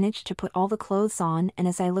 I managed to put all the clothes on, and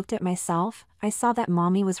as I looked at myself, I saw that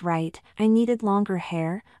Mommy was right. I needed longer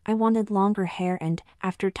hair, I wanted longer hair, and,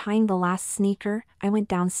 after tying the last sneaker, I went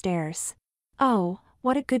downstairs. "Oh,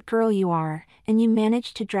 what a good girl you are, and you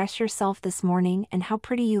managed to dress yourself this morning, and how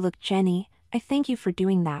pretty you look, Jenny. I thank you for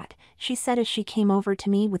doing that," she said as she came over to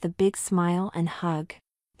me with a big smile and hug.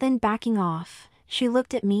 Then backing off, she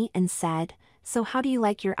looked at me and said, "So how do you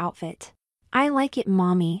like your outfit?" "I like it,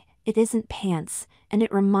 Mommy. It isn't pants, and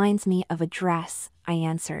it reminds me of a dress," I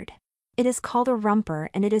answered. "It is called a romper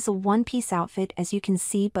and it is a one-piece outfit, as you can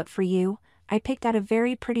see, but for you, I picked out a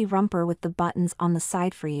very pretty romper with the buttons on the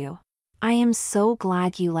side for you. I am so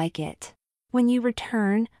glad you like it. When you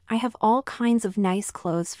return, I have all kinds of nice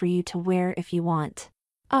clothes for you to wear if you want."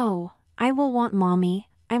 "Oh, I will want, Mommy.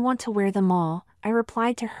 I want to wear them all," I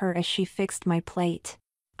replied to her as she fixed my plate.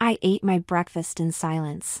 I ate my breakfast in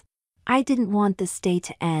silence. I didn't want this day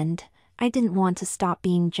to end. I didn't want to stop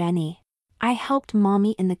being Jenny. I helped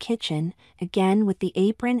Mommy in the kitchen, again with the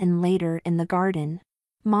apron, and later in the garden.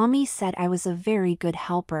 Mommy said I was a very good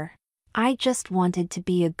helper. I just wanted to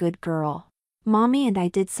be a good girl. Mommy and I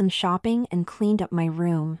did some shopping and cleaned up my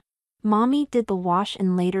room. Mommy did the wash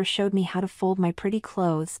and later showed me how to fold my pretty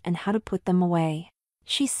clothes and how to put them away.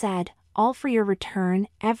 She said, "All for your return,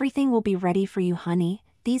 everything will be ready for you, honey.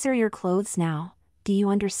 These are your clothes now. Do you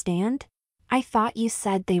understand?" "I thought you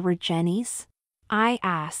said they were Jenny's?" I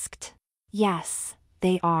asked. "Yes,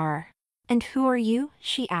 they are." "And who are you?"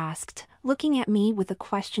 she asked, looking at me with a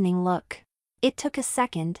questioning look. It took a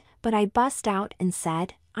second, but I bust out and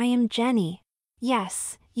said, "I am Jenny."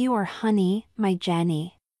 "Yes, you are, honey, my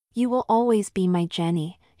Jenny. You will always be my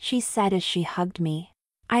Jenny," she said as she hugged me.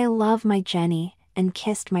 I love my Jenny, and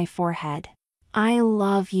kissed my forehead. "I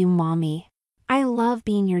love you, Mommy." "I love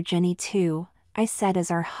being your Jenny too," I said as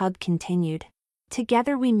our hug continued.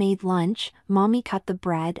 Together we made lunch. Mommy cut the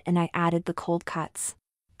bread and I added the cold cuts.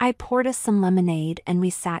 I poured us some lemonade and we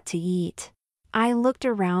sat to eat. I looked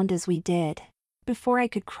around as we did. Before I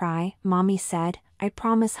could cry, Mommy said, "I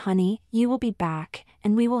promise, honey, you will be back,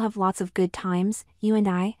 and we will have lots of good times, you and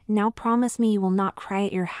I. Now promise me you will not cry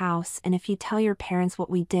at your house, and if you tell your parents what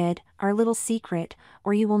we did, our little secret,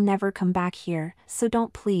 or you will never come back here, so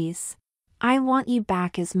don't, please. I want you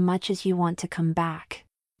back as much as you want to come back.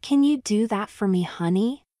 Can you do that for me,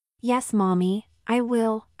 honey?" "Yes, Mommy, I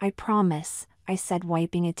will, I promise," I said,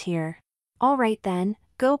 wiping a tear. "All right then,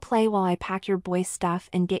 go play while I pack your boy stuff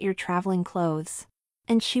and get your traveling clothes."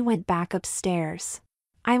 And she went back upstairs.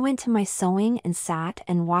 I went to my sewing and sat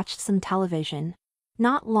and watched some television.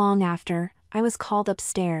 Not long after, I was called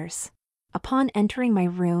upstairs. Upon entering my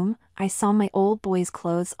room, I saw my old boy's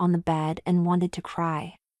clothes on the bed and wanted to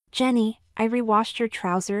cry. "Jenny, I rewashed your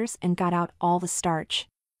trousers and got out all the starch.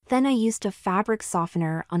 Then I used a fabric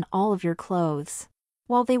softener on all of your clothes.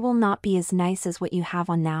 While they will not be as nice as what you have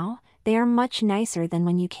on now, they are much nicer than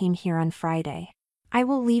when you came here on Friday. I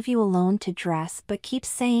will leave you alone to dress, but keep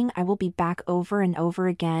saying I will be back over and over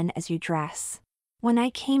again as you dress." When I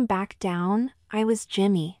came back down, I was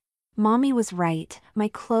Jimmy. Mommy was right, my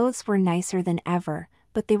clothes were nicer than ever,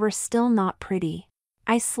 but they were still not pretty.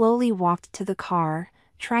 I slowly walked to the car,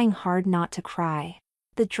 trying hard not to cry.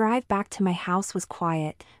 The drive back to my house was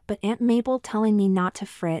quiet, but Aunt Mabel telling me not to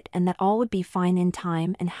fret and that all would be fine in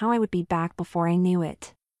time and how I would be back before I knew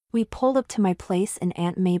it. We pulled up to my place and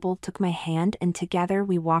Aunt Mabel took my hand and together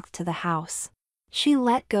we walked to the house. She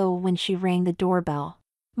let go when she rang the doorbell.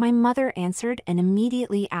 My mother answered and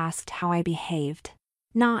immediately asked how I behaved.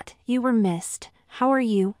 "Not, you were missed. How are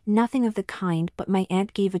you?" Nothing of the kind, but my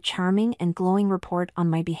aunt gave a charming and glowing report on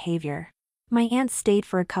my behavior. My aunt stayed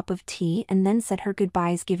for a cup of tea and then said her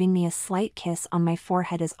goodbyes, giving me a slight kiss on my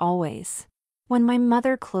forehead as always. When my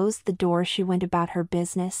mother closed the door, she went about her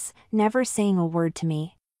business, never saying a word to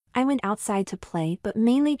me. I went outside to play, but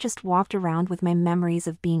mainly just walked around with my memories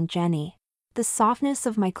of being Jenny. The softness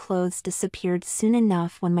of my clothes disappeared soon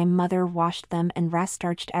enough when my mother washed them and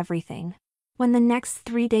restarched everything. When the next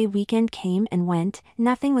 3-day weekend came and went,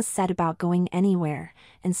 nothing was said about going anywhere,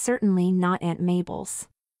 and certainly not Aunt Mabel's.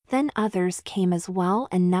 Then others came as well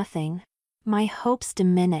and nothing. My hopes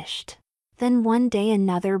diminished. Then one day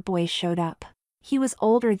another boy showed up. He was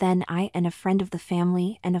older than I and a friend of the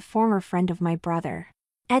family and a former friend of my brother.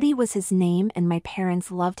 Eddie was his name and my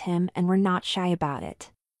parents loved him and were not shy about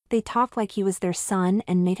it. They talked like he was their son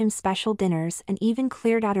and made him special dinners and even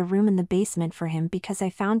cleared out a room in the basement for him because I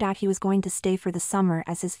found out he was going to stay for the summer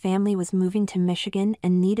as his family was moving to Michigan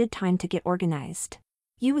and needed time to get organized.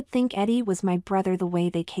 You would think Eddie was my brother the way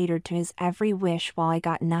they catered to his every wish while I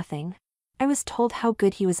got nothing. I was told how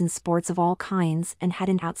good he was in sports of all kinds and had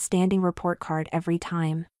an outstanding report card every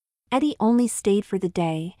time. Eddie only stayed for the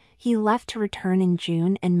day. He left to return in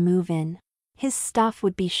June and move in. His stuff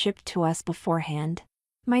would be shipped to us beforehand.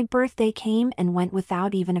 My birthday came and went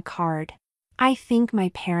without even a card. I think my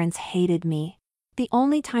parents hated me. The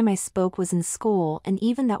only time I spoke was in school, and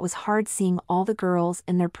even that was hard seeing all the girls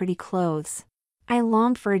in their pretty clothes. I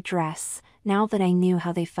longed for a dress, now that I knew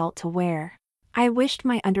how they felt to wear. I wished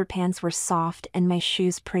my underpants were soft and my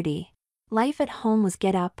shoes pretty. Life at home was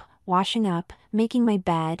get up, washing up, making my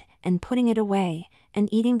bed, and putting it away, and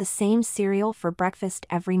eating the same cereal for breakfast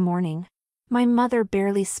every morning. My mother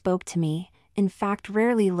barely spoke to me, in fact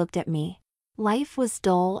rarely looked at me. Life was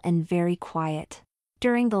dull and very quiet.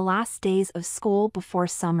 During the last days of school before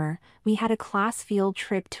summer, we had a class field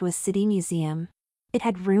trip to a city museum. It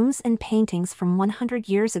had rooms and paintings from 100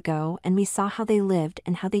 years ago, and we saw how they lived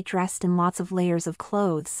and how they dressed in lots of layers of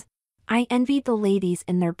clothes. I envied the ladies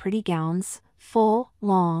in their pretty gowns, full,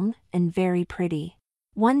 long, and very pretty.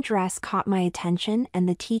 One dress caught my attention and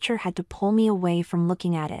the teacher had to pull me away from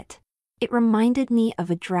looking at it. It reminded me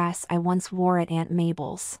of a dress I once wore at Aunt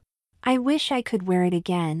Mabel's. I wish I could wear it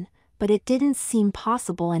again, but it didn't seem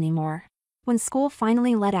possible anymore. When school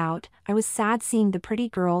finally let out, I was sad seeing the pretty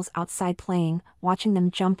girls outside playing, watching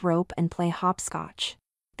them jump rope and play hopscotch.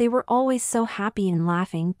 They were always so happy and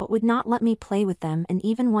laughing but would not let me play with them, and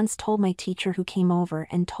even once told my teacher who came over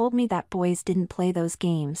and told me that boys didn't play those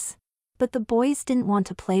games. But the boys didn't want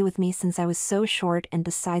to play with me since I was so short, and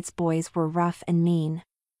besides boys were rough and mean.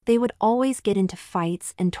 They would always get into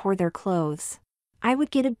fights and tore their clothes. I would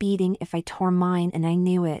get a beating if I tore mine and I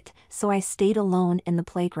knew it, so I stayed alone in the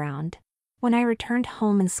playground. When I returned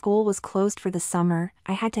home and school was closed for the summer,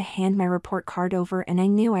 I had to hand my report card over and I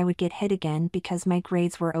knew I would get hit again because my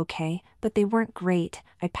grades were okay, but they weren't great.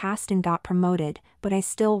 I passed and got promoted, but I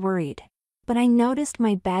still worried. But I noticed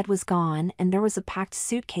my bed was gone and there was a packed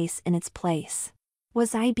suitcase in its place.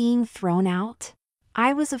 Was I being thrown out?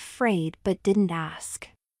 I was afraid but didn't ask.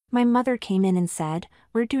 My mother came in and said,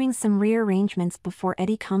 "We're doing some rearrangements before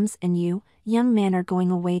Eddie comes and you, young man, are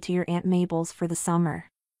going away to your Aunt Mabel's for the summer.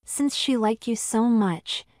 Since she liked you so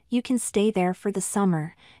much, you can stay there for the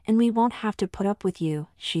summer, and we won't have to put up with you,"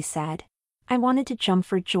 she said. I wanted to jump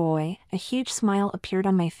for joy. A huge smile appeared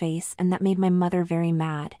on my face and that made my mother very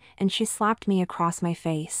mad, and she slapped me across my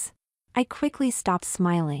face. I quickly stopped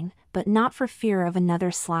smiling, but not for fear of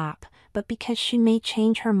another slap, but because she may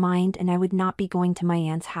change her mind and I would not be going to my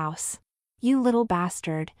aunt's house. "You little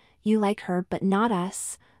bastard, you like her but not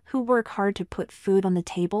us, who work hard to put food on the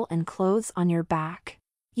table and clothes on your back.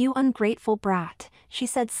 You ungrateful brat," she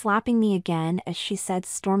said, slapping me again as she said,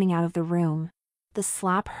 storming out of the room. The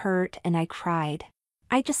slap hurt and I cried.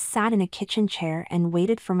 I just sat in a kitchen chair and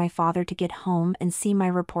waited for my father to get home and see my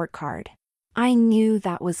report card. I knew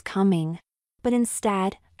that was coming. But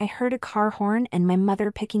instead, I heard a car horn and my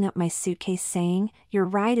mother picking up my suitcase saying, "Your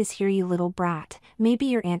ride is here, you little brat. Maybe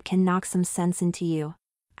your aunt can knock some sense into you."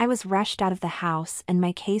 I was rushed out of the house and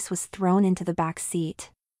my case was thrown into the back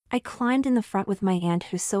seat. I climbed in the front with my aunt,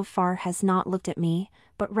 who so far has not looked at me,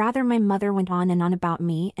 but rather my mother went on and on about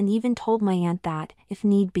me and even told my aunt that, if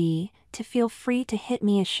need be, to feel free to hit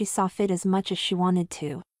me as she saw fit as much as she wanted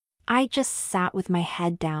to. I just sat with my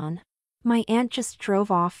head down. My aunt just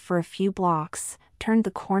drove off for a few blocks, turned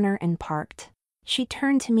the corner and parked. She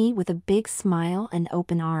turned to me with a big smile and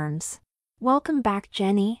open arms. "Welcome back,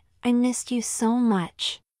 Jenny. I missed you so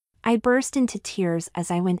much." I burst into tears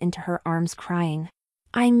as I went into her arms crying.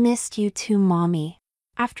 "I missed you too, Mommy."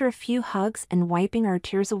 After a few hugs and wiping our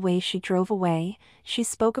tears away, she drove away. She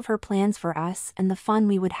spoke of her plans for us and the fun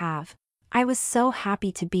we would have. I was so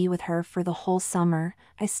happy to be with her for the whole summer.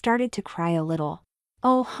 I started to cry a little.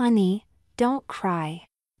 "Oh, honey, don't cry.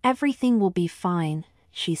 Everything will be fine,"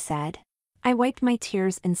 she said. I wiped my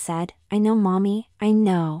tears and said, "I know, Mommy, I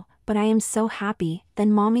know, but I am so happy."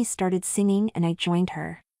 Then Mommy started singing and I joined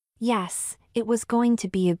her. Yes, it was going to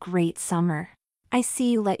be a great summer. "I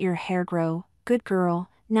see you let your hair grow, good girl.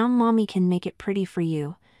 Now Mommy can make it pretty for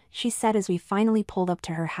you," she said as we finally pulled up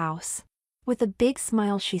to her house. With a big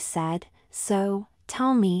smile she said, "So,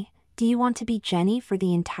 tell me, do you want to be Jenny for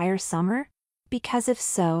the entire summer? Because if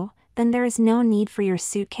so, then there is no need for your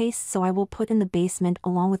suitcase, so I will put in the basement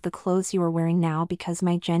along with the clothes you are wearing now, because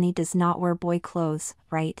my Jenny does not wear boy clothes,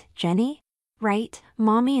 right, Jenny?" Right,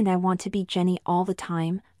 Mommy and I want to be Jenny all the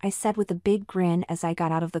time, I said with a big grin as I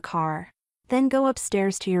got out of the car. Then go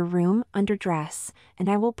upstairs to your room, underdress, and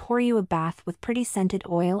I will pour you a bath with pretty scented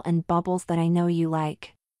oil and bubbles that I know you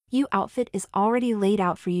like. Your outfit is already laid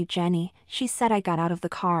out for you, Jenny, she said. I got out of the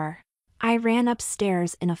car. I ran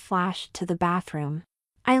upstairs in a flash to the bathroom.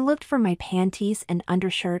 I looked for my panties and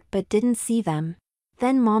undershirt but didn't see them.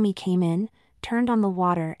 Then Mommy came in, turned on the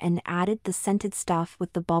water and added the scented stuff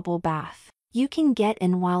with the bubble bath. You can get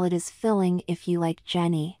in while it is filling if you like,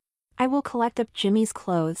 Jenny. I will collect up Jimmy's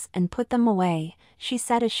clothes and put them away, she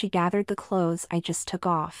said as she gathered the clothes I just took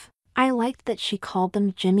off. I liked that she called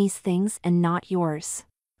them Jimmy's things and not yours.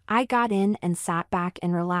 I got in and sat back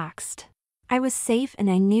and relaxed. I was safe and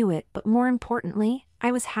I knew it, but more importantly,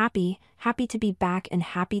 I was happy to be back and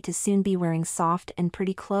happy to soon be wearing soft and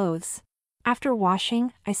pretty clothes. After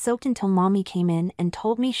washing, I soaked until Mommy came in and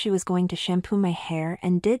told me she was going to shampoo my hair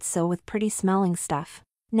and did so with pretty smelling stuff.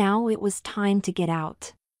 Now it was time to get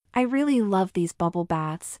out. I really love these bubble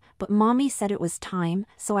baths, but Mommy said it was time,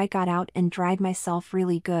 so I got out and dried myself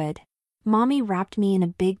really good. Mommy wrapped me in a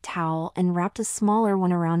big towel and wrapped a smaller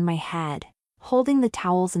one around my head. Holding the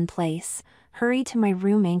towels in place, hurried to my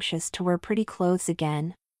room anxious to wear pretty clothes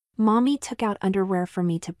again. Mommy took out underwear for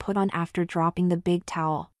me to put on after dropping the big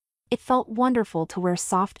towel. It felt wonderful to wear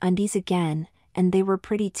soft undies again, and they were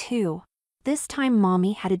pretty too. This time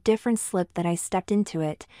Mommy had a different slip that I stepped into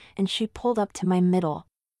it, and she pulled up to my middle.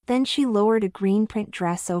 Then she lowered a green print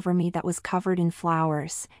dress over me that was covered in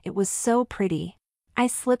flowers. It was so pretty. I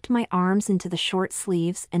slipped my arms into the short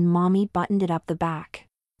sleeves and Mommy buttoned it up the back.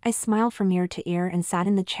 I smiled from ear to ear and sat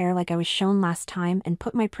in the chair like I was shown last time and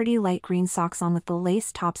put my pretty light green socks on with the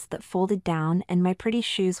lace tops that folded down and my pretty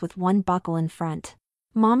shoes with one buckle in front.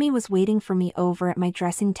 Mommy was waiting for me over at my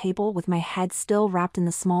dressing table with my head still wrapped in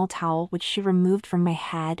the small towel which she removed from my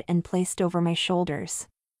head and placed over my shoulders.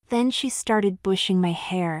 Then she started bushing my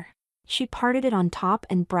hair. She parted it on top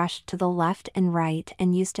and brushed to the left and right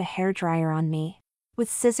and used a hairdryer on me.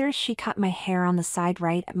 With scissors she cut my hair on the side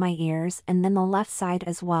right at my ears and then the left side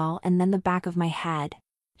as well and then the back of my head.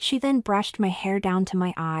 She then brushed my hair down to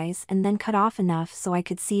my eyes and then cut off enough so I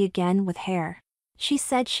could see again with hair. She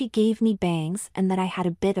said she gave me bangs and that I had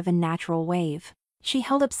a bit of a natural wave. She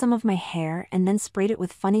held up some of my hair and then sprayed it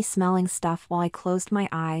with funny smelling stuff while I closed my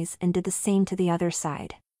eyes and did the same to the other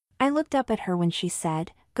side. I looked up at her when she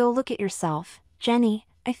said, "Go look at yourself, Jenny,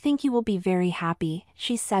 I think you will be very happy,"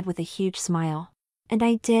 she said with a huge smile. And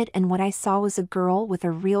I did, and what I saw was a girl with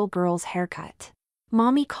a real girl's haircut.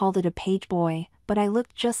 Mommy called it a page boy, but I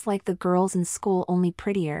looked just like the girls in school, only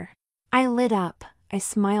prettier. I lit up, I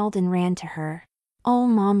smiled and ran to her. "Oh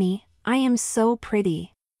Mommy, I am so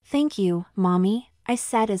pretty." "Thank you, Mommy," I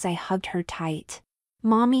said as I hugged her tight.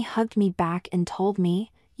 Mommy hugged me back and told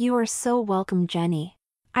me, "You are so welcome, Jenny."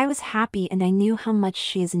 I was happy and I knew how much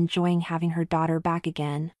she is enjoying having her daughter back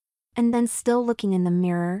again. And then still looking in the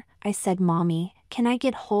mirror, I said, "Mommy, can I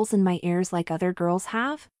get holes in my ears like other girls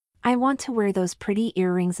have? I want to wear those pretty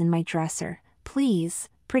earrings in my dresser, please,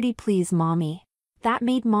 pretty please, Mommy." That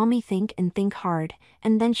made Mommy think and think hard,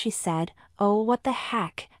 and then she said, "Oh, what the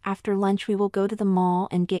heck, after lunch we will go to the mall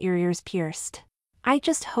and get your ears pierced. I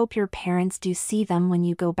just hope your parents do see them when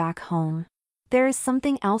you go back home. There is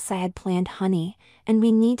something else I had planned, honey, and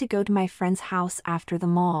we need to go to my friend's house after the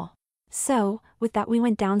mall." So, with that we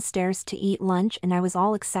went downstairs to eat lunch and I was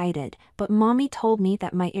all excited, but Mommy told me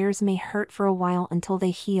that my ears may hurt for a while until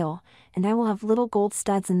they heal, and I will have little gold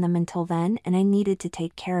studs in them until then and I needed to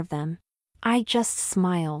take care of them. I just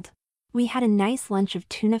smiled. We had a nice lunch of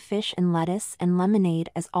tuna fish and lettuce and lemonade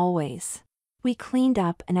as always. We cleaned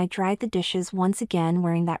up and I dried the dishes once again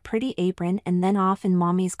wearing that pretty apron and then off in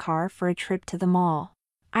Mommy's car for a trip to the mall.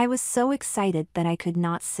 I was so excited that I could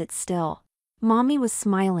not sit still. Mommy was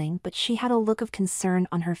smiling but she had a look of concern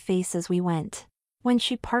on her face as we went. When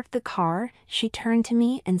she parked the car, she turned to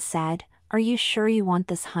me and said, "Are you sure you want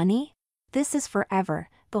this, honey? This is forever,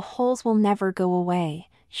 the holes will never go away,"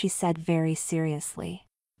 she said very seriously.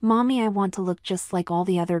 "Mommy, I want to look just like all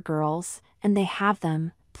the other girls, and they have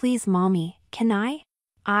them. Please, Mommy, can I?"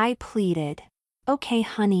 I pleaded. "Okay,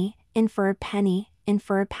 honey, in for a penny, in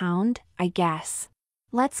for a pound, I guess.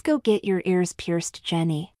 Let's go get your ears pierced,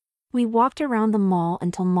 Jenny." We walked around the mall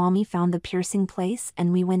until Mommy found the piercing place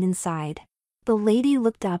and we went inside. The lady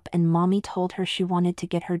looked up and Mommy told her she wanted to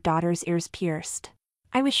get her daughter's ears pierced.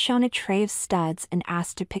 I was shown a tray of studs and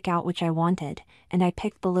asked to pick out which I wanted, and I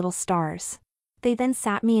picked the little stars. They then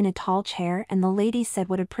sat me in a tall chair and the lady said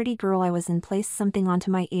what a pretty girl I was and placed something onto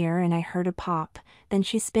my ear and I heard a pop. Then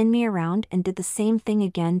she spun me around and did the same thing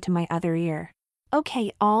again to my other ear.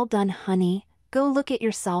 "Okay, all done, honey, go look at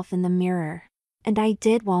yourself in the mirror." And I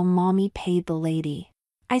did while Mommy paid the lady.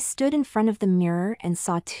 I stood in front of the mirror and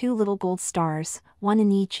saw 2 little gold stars, one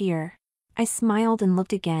in each ear. I smiled and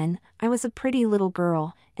looked again. I was a pretty little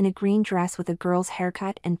girl, in a green dress with a girl's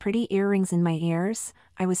haircut and pretty earrings in my ears.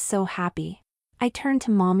 I was so happy. I turned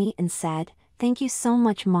to Mommy and said, "Thank you so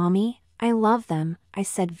much, Mommy. I love them," I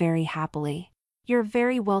said very happily. "You're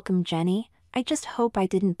very welcome, Jenny. I just hope I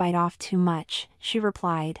didn't bite off too much," she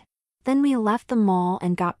replied. Then we left the mall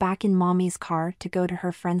and got back in Mommy's car to go to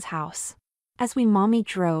her friend's house. As Mommy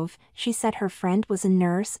drove, she said her friend was a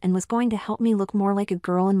nurse and was going to help me look more like a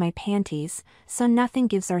girl in my panties, so nothing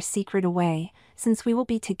gives our secret away. Since we will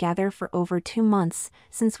be together for over 2 months,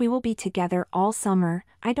 since we will be together all summer,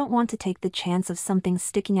 I don't want to take the chance of something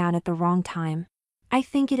sticking out at the wrong time. I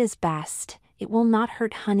think it is best. It will not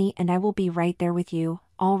hurt, honey, and I will be right there with you,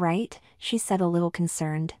 all right? She said, a little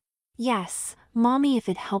concerned. "Yes, Mommy, if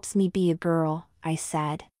it helps me be a girl," I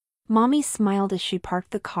said. Mommy smiled as she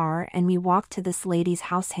parked the car and we walked to this lady's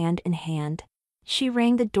house hand in hand. She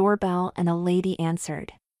rang the doorbell and a lady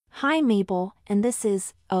answered. "Hi, Mabel, and this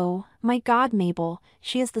is," "Oh, my God, Mabel,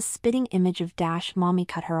 she is the spitting image of Dash." Mommy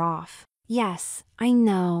cut her off. "Yes, I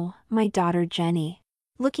know, my daughter Jenny."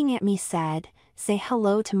 Looking at me said, "Say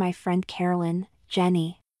hello to my friend Carolyn,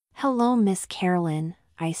 Jenny." "Hello, Miss Carolyn,"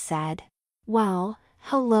 I said. "Well,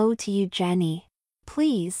 hello to you, Jenny.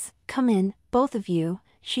 Please, come in, both of you,"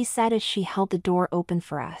 she said as she held the door open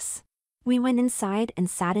for us. We went inside and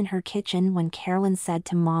sat in her kitchen when Carolyn said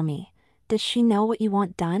to Mommy, "Does she know what you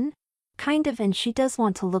want done?" "Kind of, and she does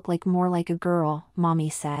want to look more like a girl," Mommy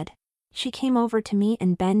said. She came over to me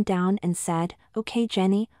and bent down and said, "Okay,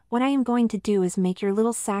 Jenny, what I am going to do is make your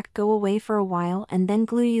little sack go away for a while and then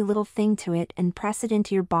glue your little thing to it and press it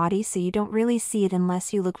into your body so you don't really see it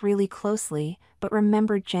unless you look really closely. But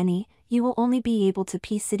remember, Jenny, you will only be able to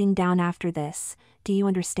pee sitting down after this. Do you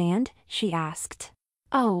understand?" she asked.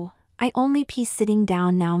 "Oh, I only pee sitting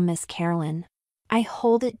down now, Miss Carolyn." I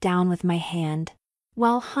hold it down with my hand.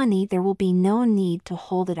 "Well, honey, there will be no need to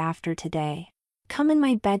hold it after today. Come in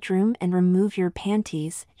my bedroom and remove your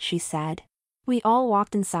panties," she said. We all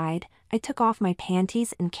walked inside. I took off my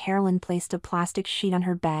panties and Carolyn placed a plastic sheet on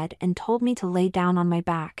her bed and told me to lay down on my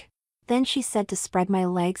back. Then she said to spread my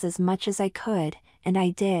legs as much as I could, and I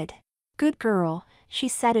did. "Good girl," she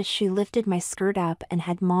said as she lifted my skirt up and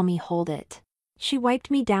had Mommy hold it. She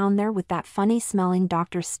wiped me down there with that funny-smelling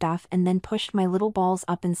doctor stuff and then pushed my little balls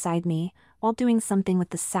up inside me, while doing something with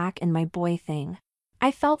the sack and my boy thing. I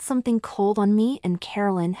felt something cold on me and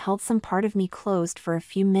Carolyn held some part of me closed for a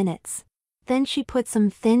few minutes. Then she put some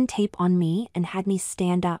thin tape on me and had me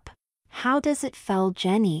stand up. "How does it feel,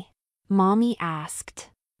 Jenny?" Mommy asked.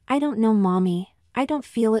 "I don't know, Mommy. I don't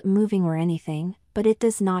feel it moving or anything, but it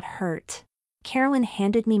does not hurt." Carolyn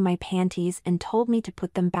handed me my panties and told me to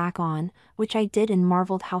put them back on, which I did and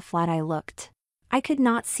marveled how flat I looked. I could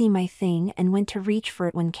not see my thing and went to reach for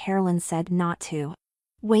it when Carolyn said not to.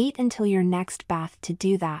 "Wait until your next bath to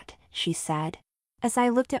do that," she said. As I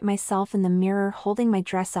looked at myself in the mirror holding my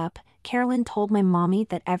dress up, Carolyn told my Mommy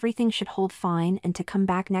that everything should hold fine and to come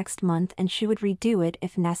back next month and she would redo it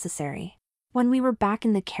if necessary. When we were back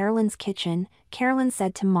in the Carolyn's kitchen, Carolyn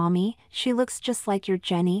said to Mommy, "She looks just like your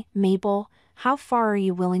Jenny, Mabel. How far are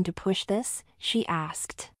you willing to push this?" she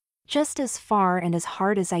asked. "Just as far and as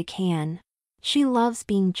hard as I can. She loves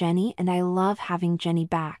being Jenny and I love having Jenny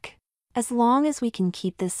back. As long as we can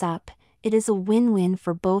keep this up, it is a win-win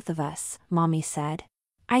for both of us," Mommy said.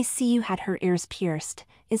 "I see you had her ears pierced.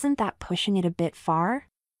 Isn't that pushing it a bit far?"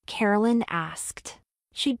 Carolyn asked.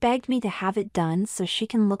 "She begged me to have it done so she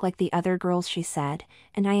can look like the other girls," she said,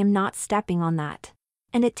 "and I am not stepping on that.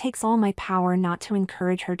 And it takes all my power not to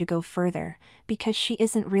encourage her to go further, because she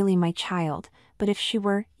isn't really my child, but if she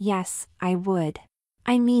were, yes, I would.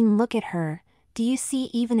 I mean, look at her. Do you see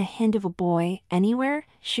even a hint of a boy anywhere?"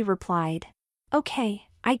 she replied. "Okay,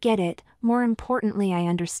 I get it. More importantly, I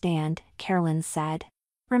understand," Carolyn said.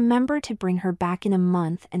 "Remember to bring her back in a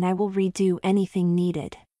month and I will redo anything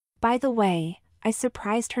needed. By the way, I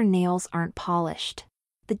surprised her nails aren't polished."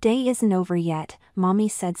 "The day isn't over yet," Mommy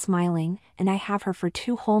said smiling, "and I have her for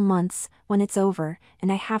 2 whole months. When it's over, and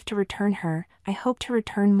I have to return her, I hope to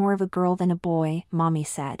return more of a girl than a boy," Mommy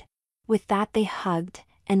said. With that they hugged,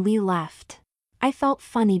 and we left. I felt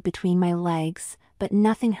funny between my legs, but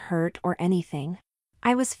nothing hurt or anything.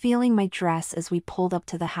 I was feeling my dress as we pulled up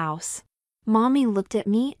to the house. Mommy looked at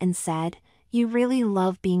me and said, "You really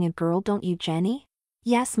love being a girl, don't you, Jenny?"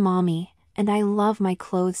 "Yes, Mommy, and I love my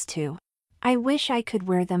clothes too. I wish I could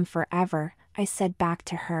wear them forever," I said back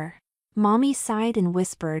to her. Mommy sighed and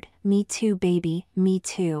whispered, "Me too, baby, me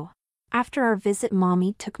too." After our visit,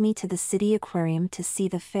 Mommy took me to the city aquarium to see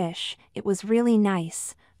the fish. It was really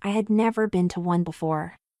nice. I had never been to one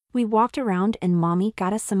before. We walked around and Mommy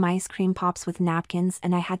got us some ice cream pops with napkins,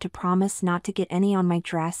 and I had to promise not to get any on my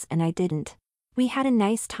dress, and I didn't. We had a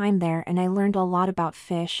nice time there and I learned a lot about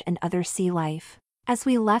fish and other sea life. As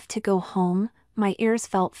we left to go home, my ears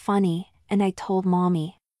felt funny, and I told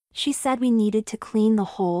Mommy. She said we needed to clean the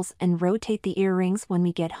holes and rotate the earrings when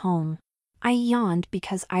we get home. I yawned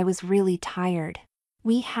because I was really tired.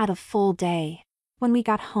 We had a full day. When we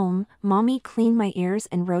got home, Mommy cleaned my ears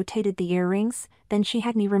and rotated the earrings, then she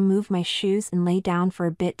had me remove my shoes and lay down for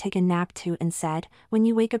a bit, take a nap too, and said, "When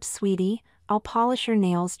you wake up, sweetie, I'll polish your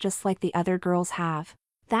nails just like the other girls have."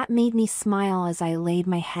 That made me smile as I laid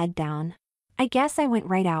my head down. I guess I went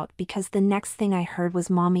right out because the next thing I heard was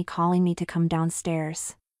Mommy calling me to come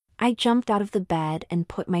downstairs. I jumped out of the bed and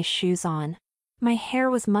put my shoes on. My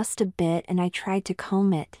hair was mussed a bit and I tried to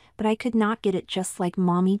comb it, but I could not get it just like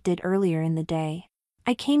Mommy did earlier in the day.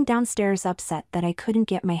 I came downstairs upset that I couldn't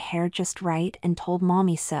get my hair just right and told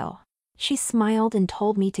Mommy so. She smiled and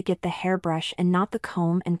told me to get the hairbrush and not the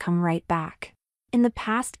comb and come right back. In the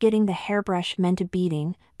past, getting the hairbrush meant a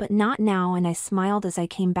beating, but not now, and I smiled as I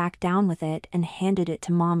came back down with it and handed it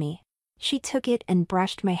to Mommy. She took it and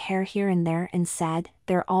brushed my hair here and there and said,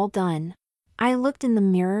 "They're all done." I looked in the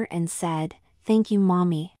mirror and said, "Thank you,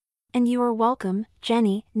 Mommy." "And you are welcome,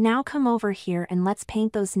 Jenny. Now come over here and let's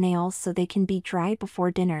paint those nails so they can be dry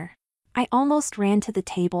before dinner." I almost ran to the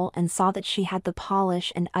table and saw that she had the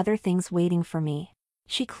polish and other things waiting for me.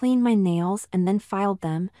 She cleaned my nails and then filed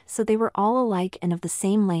them so they were all alike and of the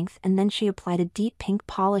same length, and then she applied a deep pink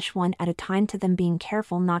polish one at a time to them, being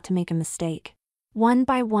careful not to make a mistake. One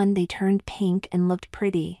by one they turned pink and looked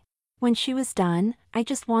pretty. When she was done, I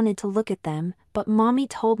just wanted to look at them, but Mommy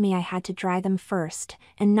told me I had to dry them first,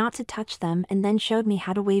 and not to touch them, and then showed me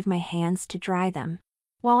how to wave my hands to dry them.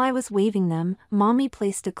 While I was waving them, Mommy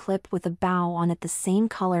placed a clip with a bow on it the same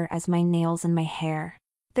color as my nails and my hair.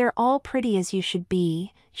 "They're all pretty as you should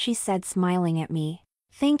be," she said, smiling at me.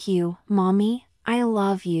 "Thank you, Mommy. I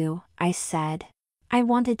love you," I said. I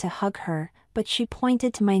wanted to hug her, but she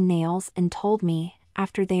pointed to my nails and told me,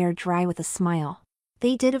 "After they are dry," with a smile.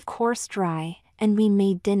 They did, of course, dry, and we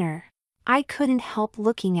made dinner. I couldn't help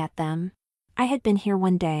looking at them. I had been here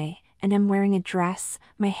one day, and I'm wearing a dress,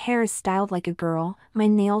 my hair is styled like a girl, my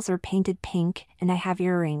nails are painted pink, and I have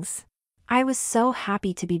earrings. I was so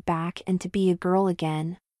happy to be back and to be a girl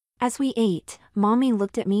again. As we ate, Mommy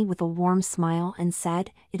looked at me with a warm smile and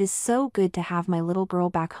said, "It is so good to have my little girl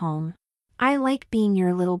back home." "I like being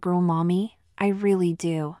your little girl, Mommy. I really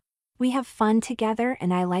do. We have fun together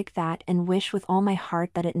and I like that and wish with all my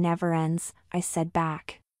heart that it never ends," I said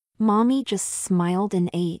back. Mommy just smiled and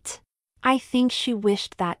ate. I think she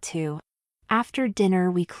wished that too. After dinner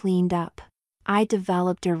we cleaned up. I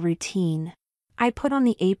developed a routine. I put on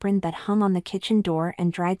the apron that hung on the kitchen door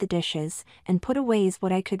and dried the dishes, and put away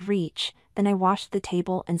what I could reach, then I washed the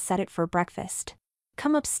table and set it for breakfast.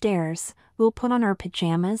 "Come upstairs, we'll put on our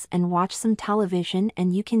pajamas and watch some television,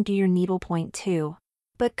 and you can do your needlepoint too.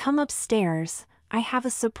 But come upstairs, I have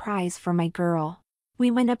a surprise for my girl." We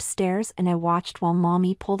went upstairs and I watched while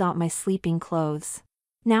Mommy pulled out my sleeping clothes.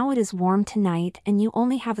 "Now it is warm tonight and you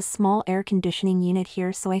only have a small air conditioning unit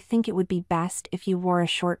here, so I think it would be best if you wore a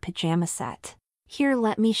short pajama set. Here,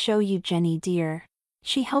 let me show you, Jenny dear."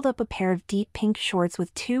 She held up a pair of deep pink shorts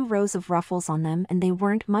with 2 rows of ruffles on them, and they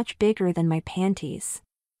weren't much bigger than my panties.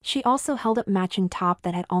 She also held up matching top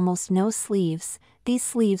that had almost no sleeves. These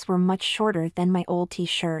sleeves were much shorter than my old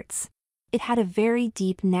t-shirts. It had a very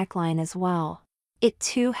deep neckline as well. It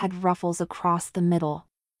too had ruffles across the middle.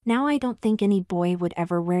 Now I don't think any boy would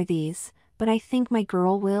ever wear these, but I think my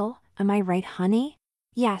girl will. Am I right, honey?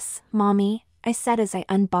 "Yes, Mommy," I said as I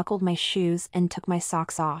unbuckled my shoes and took my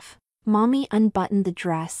socks off. Mommy unbuttoned the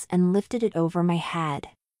dress and lifted it over my head.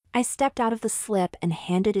 I stepped out of the slip and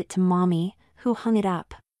handed it to Mommy, who hung it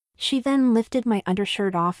up. She then lifted my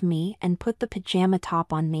undershirt off me and put the pajama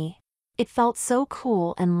top on me. It felt so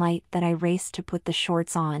cool and light that I raced to put the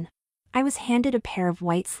shorts on. I was handed a pair of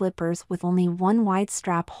white slippers with only one wide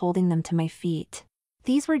strap holding them to my feet.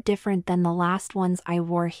 These were different than the last ones I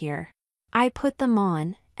wore here. I put them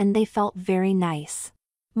on, and they felt very nice.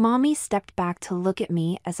 Mommy stepped back to look at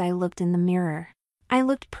me as I looked in the mirror. I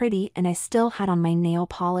looked pretty and I still had on my nail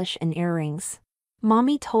polish and earrings.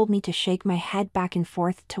 Mommy told me to shake my head back and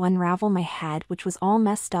forth to unravel my head, which was all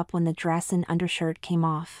messed up when the dress and undershirt came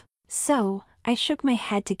off. So, I shook my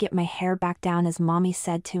head to get my hair back down as Mommy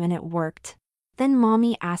said to, and it worked. Then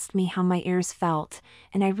Mommy asked me how my ears felt,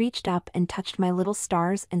 and I reached up and touched my little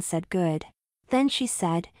stars and said, "Good. Then she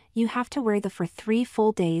said, you have to wear them for 3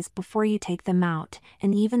 full days before you take them out,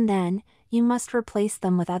 and even then, you must replace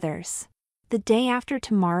them with others. The day after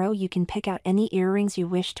tomorrow you can pick out any earrings you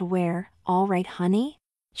wish to wear, all right, honey?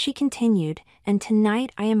 She continued, and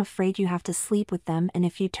tonight I am afraid you have to sleep with them, and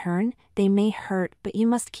if you turn, they may hurt, but you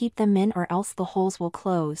must keep them in or else the holes will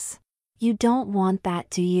close. You don't want that,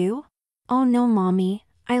 do you? Oh no, Mommy,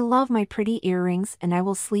 I love my pretty earrings and I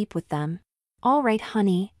will sleep with them. All right,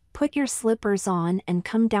 honey, put your slippers on and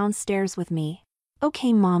come downstairs with me.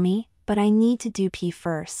 Okay, Mommy, but I need to do pee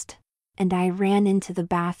first. And I ran into the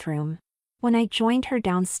bathroom. When I joined her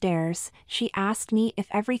downstairs, she asked me if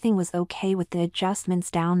everything was okay with the adjustments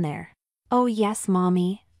down there. Oh yes,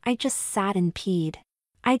 Mommy, I just sat and peed.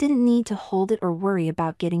 I didn't need to hold it or worry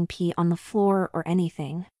about getting pee on the floor or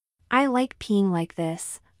anything. I like peeing like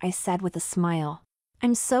this, I said with a smile.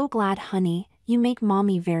 I'm so glad, honey, you make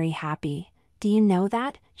Mommy very happy. Do you know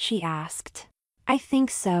that? She asked. I think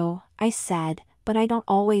so, I said, but I don't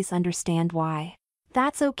always understand why.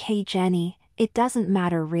 That's okay, Jenny, it doesn't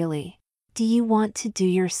matter really. Do you want to do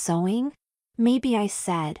your sewing? Maybe, I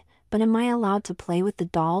said, but am I allowed to play with the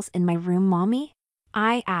dolls in my room, Mommy?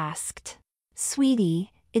 I asked.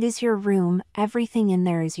 Sweetie, it is your room, everything in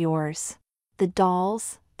there is yours. The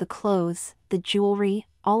dolls, the clothes, the jewelry,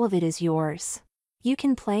 all of it is yours. You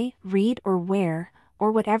can play, read or wear,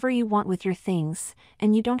 or whatever you want with your things,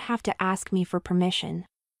 and you don't have to ask me for permission.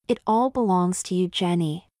 It all belongs to you,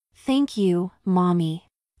 Jenny. Thank you, Mommy.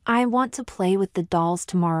 I want to play with the dolls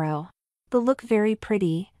tomorrow. They look very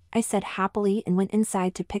pretty, I said happily and went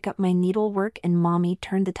inside to pick up my needlework, and Mommy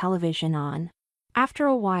turned the television on. After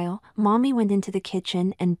a while, Mommy went into the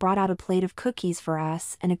kitchen and brought out a plate of cookies for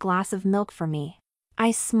us and a glass of milk for me.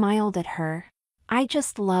 I smiled at her. I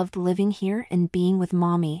just loved living here and being with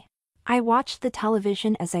Mommy. I watched the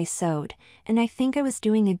television as I sewed, and I think I was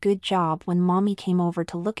doing a good job when Mommy came over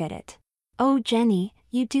to look at it. Oh, Jenny,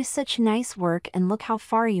 you do such nice work and look how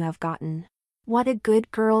far you have gotten. What a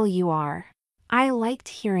good girl you are. I liked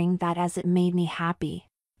hearing that as it made me happy.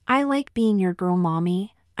 I like being your girl,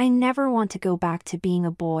 Mommy. I never want to go back to being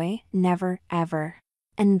a boy, never, ever.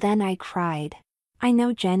 And then I cried. I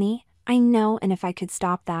know, Jenny, I know, and if I could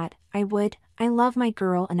stop that, I would. I love my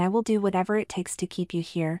girl and I will do whatever it takes to keep you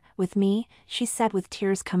here, with me, she said with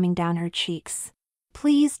tears coming down her cheeks.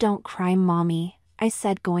 Please don't cry, Mommy, I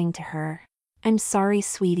said, going to her. I'm sorry,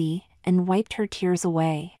 sweetie, and wiped her tears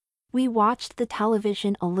away. We watched the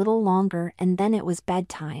television a little longer and then it was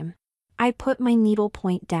bedtime. I put my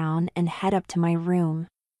needlepoint down and head up to my room.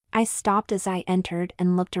 I stopped as I entered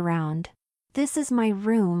and looked around. This is my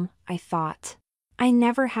room, I thought. I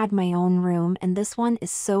never had my own room and this one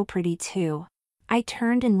is so pretty too. I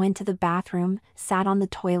turned and went to the bathroom, sat on the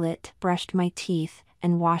toilet, brushed my teeth,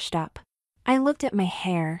 and washed up. I looked at my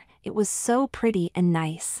hair, it was so pretty and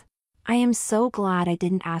nice. I am so glad I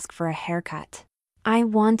didn't ask for a haircut. I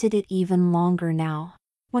wanted it even longer now.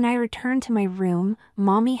 When I returned to my room,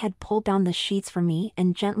 Mommy had pulled down the sheets for me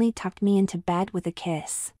and gently tucked me into bed with a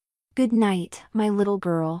kiss. Good night, my little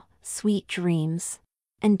girl, sweet dreams.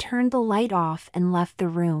 And turned the light off and left the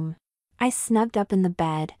room. I snugged up in the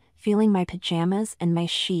bed, feeling my pajamas and my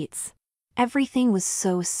sheets. Everything was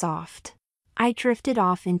so soft. I drifted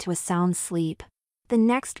off into a sound sleep. The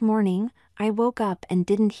next morning, I woke up and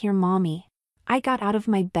didn't hear Mommy. I got out of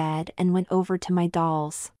my bed and went over to my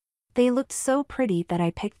dolls. They looked so pretty that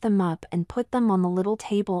I picked them up and put them on the little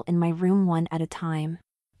table in my room one at a time.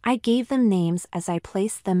 I gave them names as I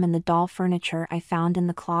placed them in the doll furniture I found in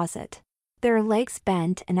the closet. Their legs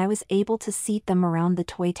bent and I was able to seat them around the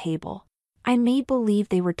toy table. I made believe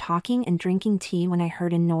they were talking and drinking tea when I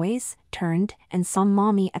heard a noise, turned, and saw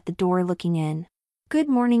Mommy at the door looking in. Good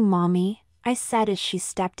morning, Mommy, I said as she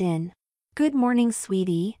stepped in. Good morning,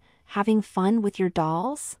 sweetie. Having fun with your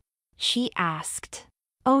dolls? She asked.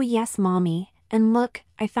 Oh yes, Mommy, and look,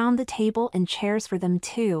 I found the table and chairs for them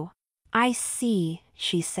too. I see,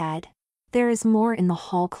 she said. There is more in the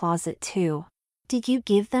hall closet too. Did you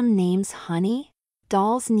give them names, honey?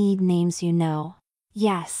 Dolls need names, you know.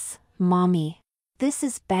 Yes, Mommy. This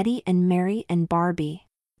is Betty and Mary and Barbie.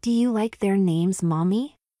 Do you like their names,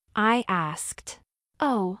 Mommy? I asked.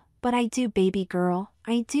 Oh, but I do, baby girl,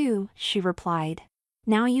 I do, she replied.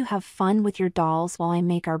 Now you have fun with your dolls while I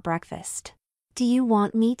make our breakfast. Do you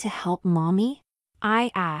want me to help Mommy?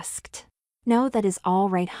 I asked. No, that is all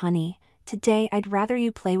right, honey. Today I'd rather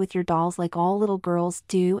you play with your dolls like all little girls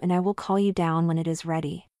do, and I will call you down when it is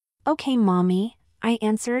ready. Okay, Mommy, I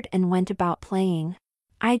answered and went about playing.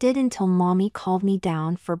 I did until Mommy called me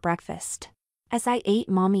down for breakfast. As I ate,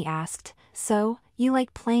 Mommy asked, so, you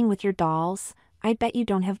like playing with your dolls? I bet you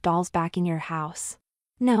don't have dolls back in your house.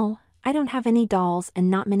 No, I don't have any dolls and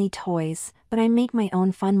not many toys, but I make my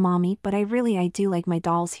own fun, Mommy, but I do like my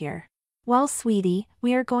dolls here. Well, sweetie,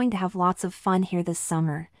 we are going to have lots of fun here this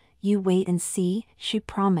summer. You wait and see, she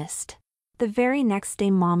promised. The very next day,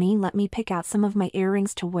 Mommy let me pick out some of my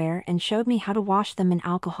earrings to wear and showed me how to wash them in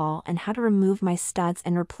alcohol and how to remove my studs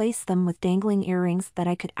and replace them with dangling earrings that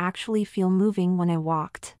I could actually feel moving when I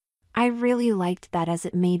walked. I really liked that as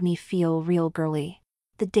it made me feel real girly.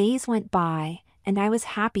 The days went by, and I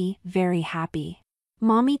was happy, very happy.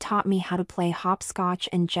 Mommy taught me how to play hopscotch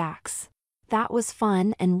and jacks. That was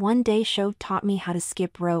fun, and one day taught me how to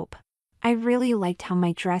skip rope. I really liked how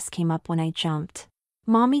my dress came up when I jumped.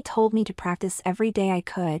 Mommy told me to practice every day I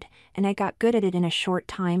could, and I got good at it in a short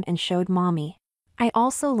time and showed Mommy. I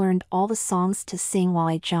also learned all the songs to sing while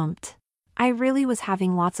I jumped. I really was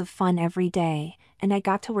having lots of fun every day, and I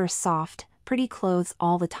got to wear soft, pretty clothes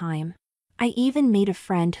all the time. I even made a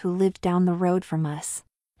friend who lived down the road from us.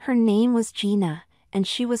 Her name was Gina, and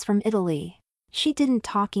she was from Italy. She didn't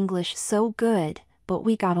talk English so good, but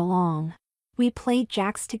we got along. We played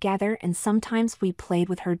jacks together, and sometimes we played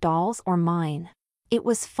with her dolls or mine. It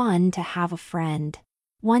was fun to have a friend.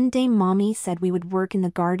 One day Mommy said we would work in the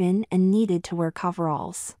garden and needed to wear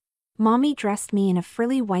coveralls. Mommy dressed me in a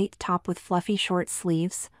frilly white top with fluffy short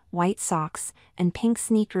sleeves, white socks, and pink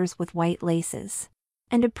sneakers with white laces.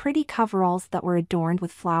 And a pretty coveralls that were adorned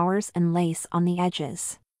with flowers and lace on the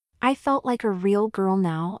edges. I felt like a real girl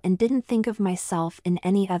now and didn't think of myself in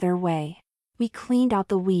any other way. We cleaned out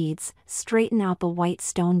the weeds, straightened out the white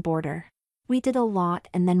stone border. We did a lot,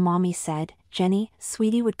 and then Mommy said, "Jenny,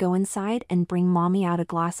 sweetie, would go inside and bring Mommy out a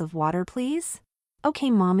glass of water, please?"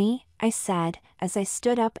 "Okay, Mommy," I said, as I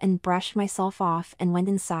stood up and brushed myself off and went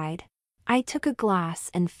inside. I took a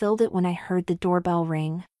glass and filled it when I heard the doorbell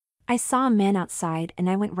ring. I saw a man outside and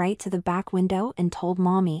I went right to the back window and told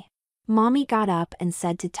Mommy. Mommy got up and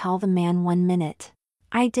said to tell the man 1 minute.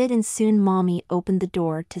 I did, and soon Mommy opened the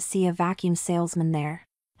door to see a vacuum salesman there.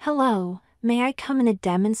 "Hello, may I come in and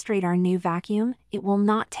demonstrate our new vacuum? It will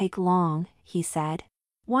not take long," he said.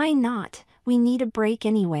 "Why not? We need a break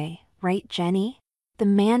anyway, right, Jenny?" The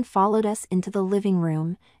man followed us into the living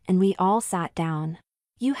room, and we all sat down.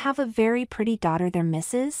 "You have a very pretty daughter there,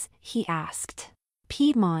 Mrs.?" he asked.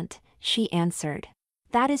 "Piedmont," she answered.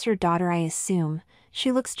 "That is your daughter, I assume.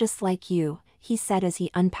 She looks just like you," he said as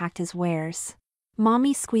he unpacked his wares.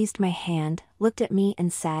 Mommy squeezed my hand, looked at me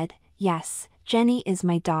and said, "Yes, Jenny is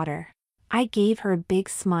my daughter." I gave her a big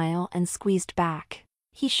smile and squeezed back.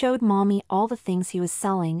 He showed Mommy all the things he was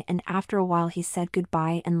selling, and after a while he said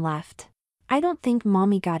goodbye and left. I don't think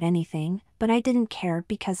Mommy got anything, but I didn't care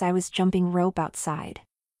because I was jumping rope outside.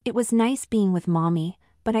 It was nice being with Mommy,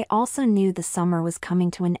 but I also knew the summer was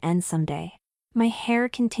coming to an end someday. My hair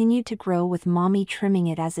continued to grow with Mommy trimming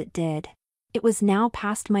it as it did. It was now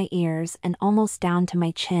past my ears and almost down to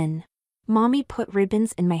my chin. Mommy put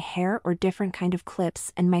ribbons in my hair or different kind of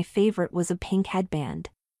clips, and my favorite was a pink headband.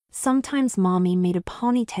 Sometimes Mommy made a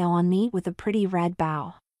ponytail on me with a pretty red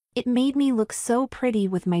bow. It made me look so pretty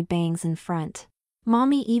with my bangs in front.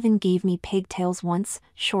 Mommy even gave me pigtails once,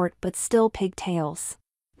 short but still pigtails.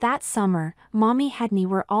 That summer, Mommy had me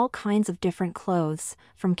wear all kinds of different clothes,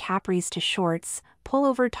 from capris to shorts,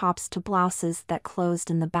 pullover tops to blouses that closed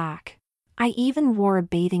in the back. I even wore a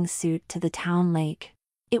bathing suit to the town lake.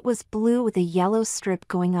 It was blue with a yellow strip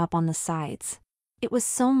going up on the sides. It was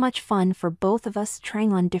so much fun for both of us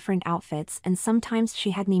trying on different outfits, and sometimes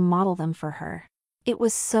she had me model them for her. It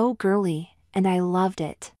was so girly, and I loved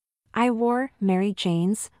it. I wore Mary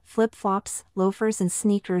Janes, flip-flops, loafers and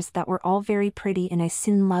sneakers that were all very pretty, and I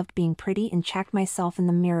soon loved being pretty and checked myself in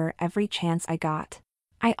the mirror every chance I got.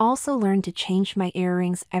 I also learned to change my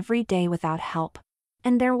earrings every day without help.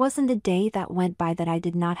 And there wasn't a day that went by that I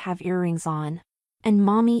did not have earrings on. And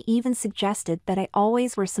Mommy even suggested that I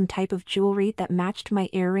always wear some type of jewelry that matched my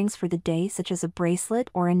earrings for the day, such as a bracelet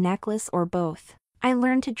or a necklace or both. I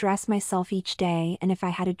learned to dress myself each day, and if I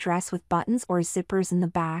had a dress with buttons or zippers in the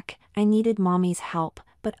back, I needed Mommy's help,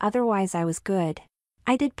 but otherwise I was good.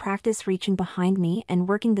 I did practice reaching behind me and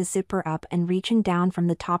working the zipper up and reaching down from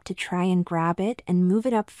the top to try and grab it and move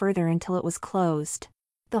it up further until it was closed.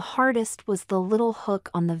 The hardest was the little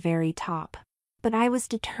hook on the very top. But I was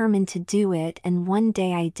determined to do it, and one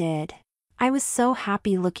day I did. I was so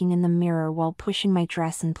happy looking in the mirror while pushing my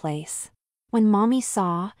dress in place. When Mommy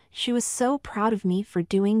saw, she was so proud of me for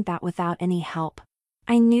doing that without any help.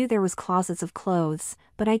 I knew there was closets of clothes,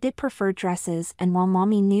 but I did prefer dresses, and while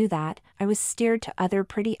Mommy knew that, I was steered to other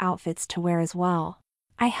pretty outfits to wear as well.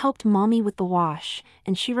 I helped Mommy with the wash,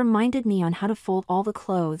 and she reminded me on how to fold all the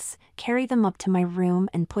clothes, carry them up to my room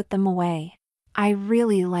and put them away. I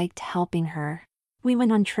really liked helping her. We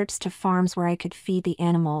went on trips to farms where I could feed the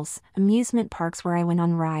animals, amusement parks where I went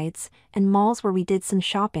on rides, and malls where we did some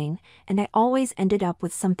shopping, and I always ended up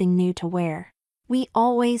with something new to wear. We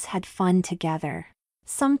always had fun together.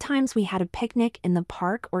 Sometimes we had a picnic in the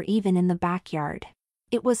park or even in the backyard.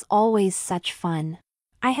 It was always such fun.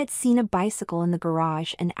 I had seen a bicycle in the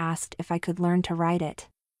garage and asked if I could learn to ride it.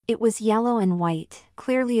 It was yellow and white,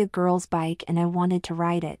 clearly a girl's bike, and I wanted to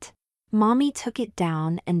ride it. Mommy took it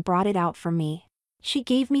down and brought it out for me. She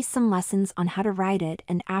gave me some lessons on how to ride it,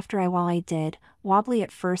 and after a while I did, wobbly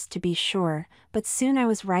at first to be sure, but soon I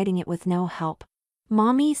was riding it with no help.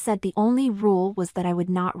 Mommy said the only rule was that I would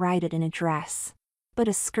not ride it in a dress. But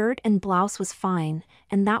a skirt and blouse was fine,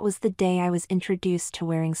 and that was the day I was introduced to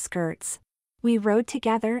wearing skirts. We rode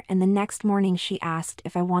together, and the next morning she asked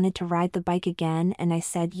if I wanted to ride the bike again, and I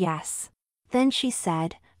said yes. Then she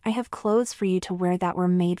said, "I have clothes for you to wear that were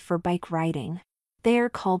made for bike riding. They are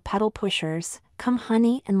called pedal pushers. Come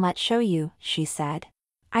honey and let's show you," she said.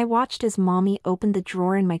 I watched as Mommy opened the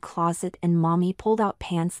drawer in my closet and Mommy pulled out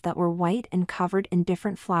pants that were white and covered in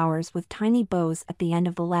different flowers with tiny bows at the end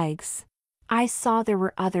of the legs. I saw there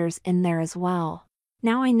were others in there as well.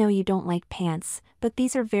 Now I know you don't like pants, but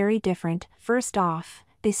these are very different. First off,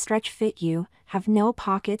 they stretch fit you, have no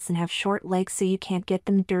pockets and have short legs so you can't get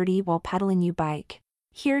them dirty while pedaling your bike.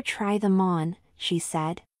 Here, try them on, she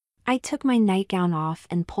said. I took my nightgown off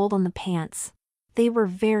and pulled on the pants. They were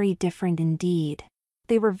very different indeed.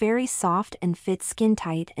 They were very soft and fit skin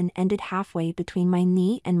tight and ended halfway between my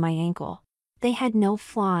knee and my ankle. They had no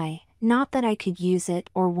fly, not that I could use it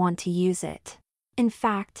or want to use it. In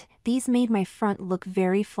fact, these made my front look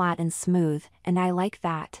very flat and smooth, and I like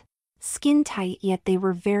that. Skin tight, yet they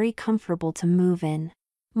were very comfortable to move in.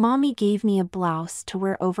 Mommy gave me a blouse to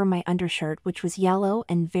wear over my undershirt, which was yellow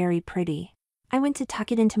and very pretty. I went to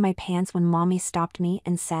tuck it into my pants when Mommy stopped me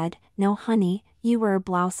and said, "No honey, you wear a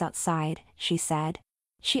blouse outside," she said.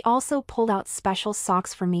 She also pulled out special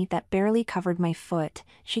socks for me that barely covered my foot.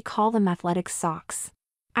 She called them athletic socks.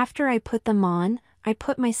 After I put them on, I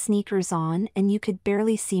put my sneakers on and you could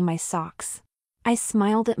barely see my socks. I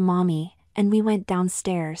smiled at Mommy, and we went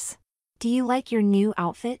downstairs. "Do you like your new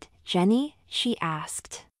outfit, Jenny?" she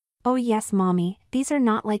asked. "Oh yes, Mommy, these are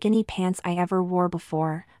not like any pants I ever wore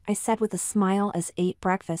before," I said with a smile as I ate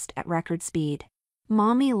breakfast at record speed.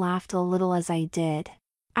 Mommy laughed a little as I did.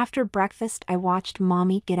 After breakfast I watched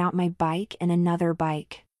Mommy get out my bike and another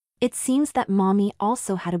bike. It seems that Mommy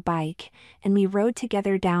also had a bike, and we rode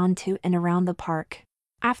together down to and around the park.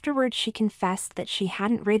 Afterward she confessed that she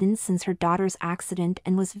hadn't ridden since her daughter's accident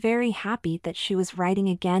and was very happy that she was riding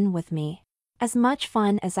again with me. As much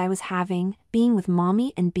fun as I was having, being with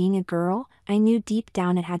Mommy and being a girl, I knew deep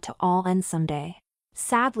down it had to all end someday.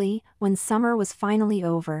 Sadly, when summer was finally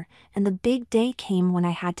over, and the big day came when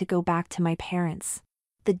I had to go back to my parents.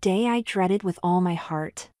 The day I dreaded with all my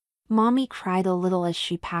heart. Mommy cried a little as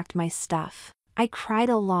she packed my stuff. I cried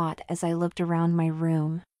a lot as I looked around my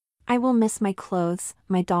room. I will miss my clothes,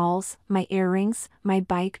 my dolls, my earrings, my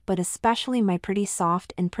bike, but especially my pretty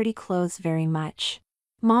soft and pretty clothes very much.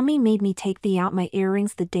 Mommy made me take out my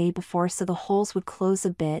earrings the day before so the holes would close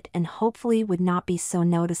a bit and hopefully would not be so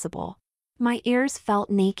noticeable. My ears felt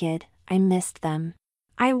naked, I missed them.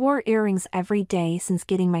 I wore earrings every day since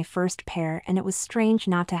getting my first pair and it was strange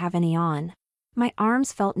not to have any on. My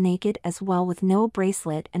arms felt naked as well with no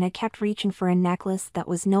bracelet and I kept reaching for a necklace that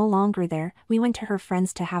was no longer there. We went to her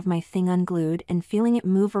friend's to have my thing unglued and feeling it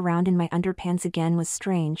move around in my underpants again was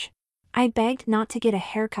strange. I begged not to get a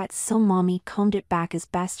haircut so Mommy combed it back as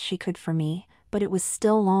best she could for me, but it was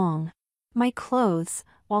still long. My clothes,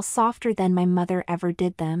 while softer than my mother ever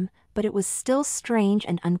did them, but it was still strange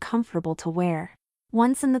and uncomfortable to wear.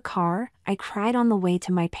 Once in the car, I cried on the way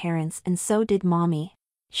to my parents and so did Mommy.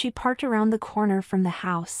 She parked around the corner from the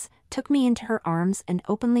house, took me into her arms and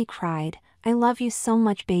openly cried, "I love you so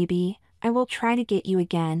much, baby. I will try to get you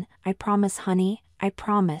again, I promise honey, I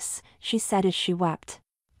promise," she said as she wept.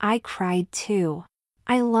 I cried too.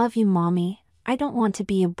 "I love you, Mommy. I don't want to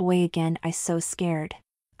be a boy again, I so scared."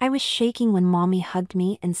 I was shaking when Mommy hugged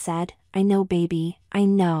me and said, "I know baby, I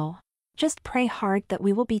know. Just pray hard that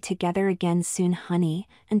we will be together again soon honey,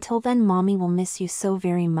 until then Mommy will miss you so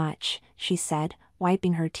very much," she said,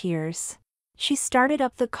 wiping her tears. She started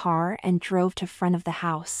up the car and drove to front of the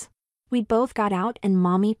house. We both got out and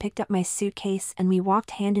Mommy picked up my suitcase and we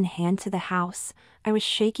walked hand in hand to the house. I was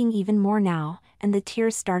shaking even more now, and the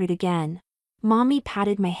tears started again. Mommy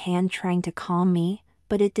patted my hand trying to calm me,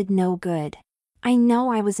 but it did no good. I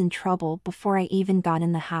know I was in trouble before I even got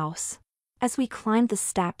in the house. As we climbed the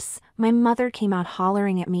steps, my mother came out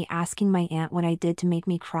hollering at me asking my aunt what I did to make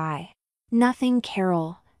me cry. "Nothing,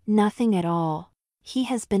 Carol, nothing at all. He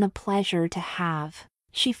has been a pleasure to have.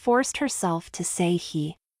 She forced herself to say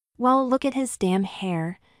he. Well, look at his damn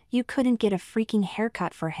hair. You couldn't get a freaking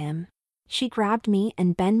haircut for him. She grabbed me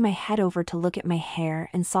and bent my head over to look at my hair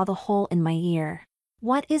and saw the hole in my ear.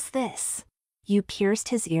 What is this? You pierced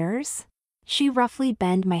his ears? She roughly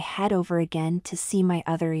bent my head over again to see my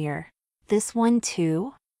other ear. This one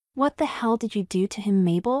too? What the hell did you do to him,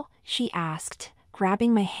 Mabel? She asked,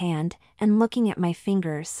 grabbing my hand and looking at my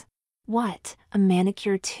fingers. What, a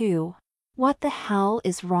manicure too? What the hell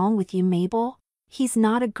is wrong with you, Mabel? He's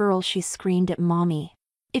not a girl, she screamed at Mommy.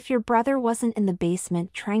 If your brother wasn't in the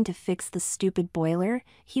basement trying to fix the stupid boiler,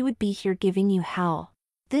 he would be here giving you hell.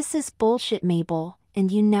 This is bullshit, Mabel,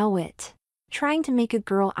 and you know it. Trying to make a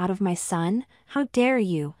girl out of my son? How dare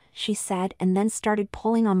you, she said, and then started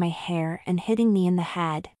pulling on my hair and hitting me in the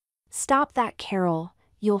head. Stop that, Carol,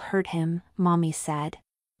 you'll hurt him, Mommy said.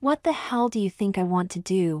 What the hell do you think I want to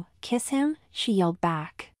do, kiss him? She yelled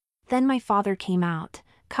back. Then my father came out,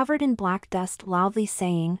 covered in black dust, loudly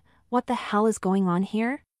saying, what the hell is going on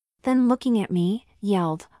here? Then looking at me,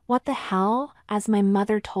 yelled, what the hell, as my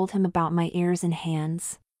mother told him about my ears and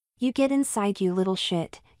hands. You get inside, you little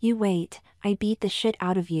shit, you wait, I beat the shit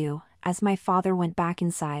out of you, as my father went back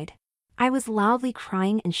inside. I was loudly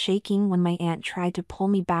crying and shaking when my aunt tried to pull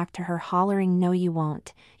me back to her, hollering, no you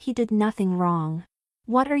won't, he did nothing wrong.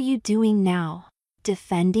 What are you doing now?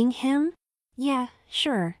 Defending him? Yeah,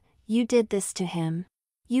 sure, you did this to him.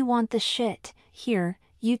 You want the shit, here,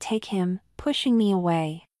 you take him, pushing me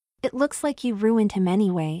away. It looks like you ruined him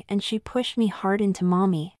anyway, and she pushed me hard into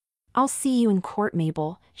Mommy. I'll see you in court,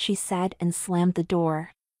 Mabel, she said and slammed the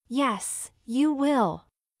door. Yes, you will.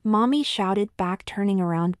 Mommy shouted back, turning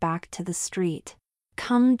around back to the street.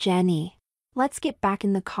 Come, Jenny. Let's get back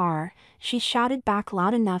in the car, she shouted back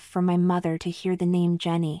loud enough for my mother to hear the name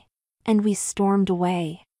Jenny. And we stormed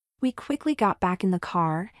away. We quickly got back in the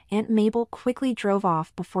car. Aunt Mabel quickly drove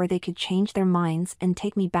off before they could change their minds and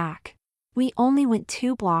take me back. We only went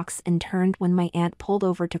 2 blocks and turned when my aunt pulled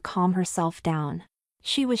over to calm herself down.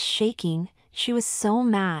 She was shaking, she was so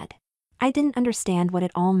mad. I didn't understand what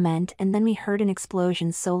it all meant, and then we heard an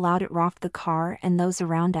explosion so loud it rocked the car and those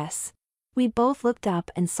around us. We both looked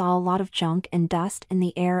up and saw a lot of junk and dust in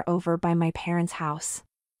the air over by my parents' house.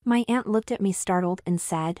 My aunt looked at me startled and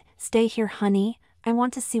said, stay here, honey, I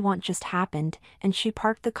want to see what just happened, and she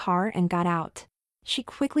parked the car and got out. She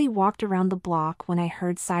quickly walked around the block when I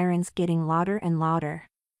heard sirens getting louder and louder.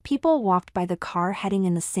 People walked by the car heading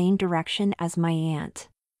in the same direction as my aunt.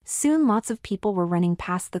 Soon lots of people were running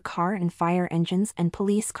past the car and fire engines and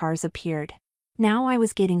police cars appeared. Now I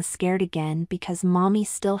was getting scared again because Mommy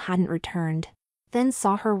still hadn't returned. Then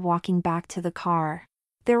saw her walking back to the car.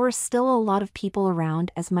 There were still a lot of people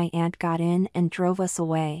around as my aunt got in and drove us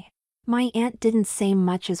away. My aunt didn't say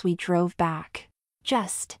much as we drove back.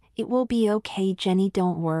 Just, it will be okay, Jenny,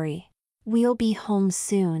 don't worry. We'll be home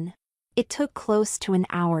soon. It took close to an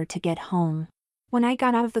hour to get home. When I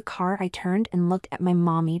got out of the car, I turned and looked at my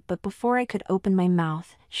mommy, but before I could open my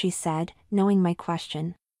mouth, she said, knowing my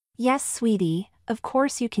question. Yes, sweetie, of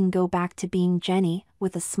course you can go back to being Jenny,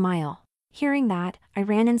 with a smile. Hearing that, I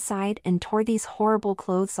ran inside and tore these horrible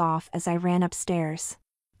clothes off as I ran upstairs.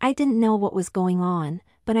 I didn't know what was going on,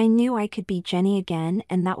 but I knew I could be Jenny again,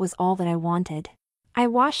 and that was all that I wanted. I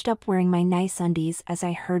washed up wearing my nice undies as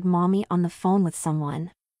I heard Mommy on the phone with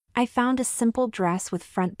someone. I found a simple dress with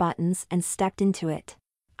front buttons and stepped into it.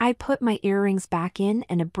 I put my earrings back in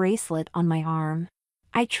and a bracelet on my arm.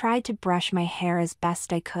 I tried to brush my hair as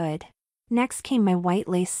best I could. Next came my white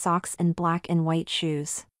lace socks and black and white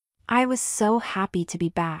shoes. I was so happy to be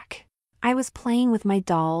back. I was playing with my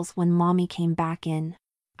dolls when Mommy came back in.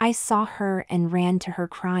 I saw her and ran to her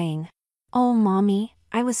crying. Oh, Mommy,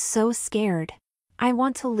 I was so scared. I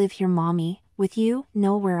want to live here, Mommy, with you,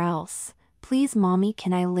 nowhere else. Please, Mommy,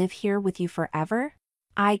 can I live here with you forever?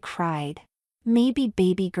 I cried. Maybe,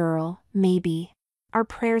 baby girl, maybe. Our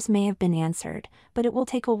prayers may have been answered, but it will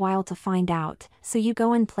take a while to find out, so you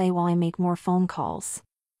go and play while I make more phone calls.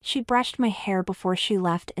 She brushed my hair before she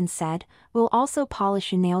left and said, we'll also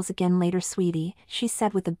polish your nails again later, sweetie, she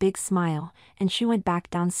said with a big smile, and she went back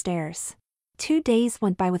downstairs. 2 days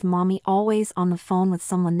went by with Mommy always on the phone with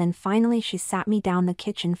someone, then finally she sat me down in the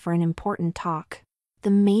kitchen for an important talk. That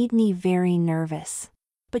made me very nervous.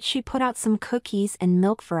 But she put out some cookies and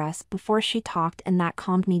milk for us before she talked, and that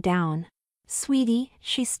calmed me down. Sweetie,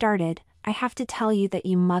 she started, I have to tell you that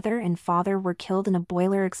your mother and father were killed in a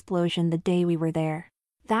boiler explosion the day we were there.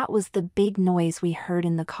 That was the big noise we heard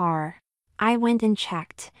in the car. I went and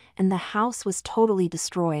checked, and the house was totally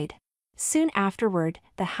destroyed. Soon afterward,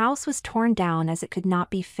 the house was torn down as it could not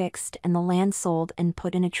be fixed and the land sold and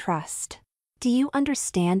put in a trust. Do you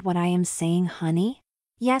understand what I am saying, honey?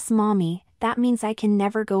 Yes, Mommy, that means I can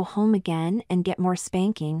never go home again and get more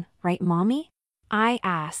spanking, right, Mommy? I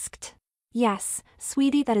asked. Yes,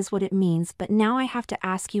 sweetie, that is what it means, but now I have to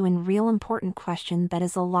ask you a real important question that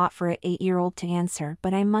is a lot for an 8-year-old to answer,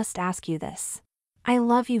 but I must ask you this. I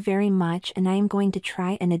love you very much and I am going to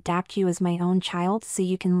try and adapt you as my own child so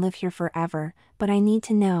you can live here forever, but I need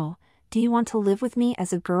to know, do you want to live with me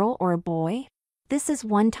as a girl or a boy? This is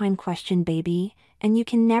one-time question, baby, and you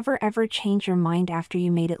can never ever change your mind after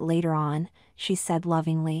you made it later on, she said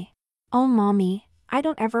lovingly. Oh, Mommy, I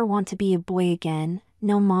don't ever want to be a boy again.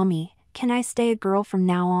 No, Mommy, can I stay a girl from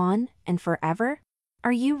now on, and forever?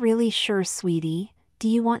 Are you really sure, sweetie? Do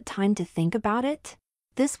you want time to think about it?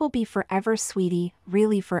 This will be forever, sweetie,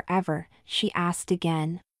 really forever, she asked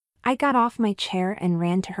again. I got off my chair and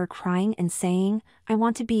ran to her crying and saying, I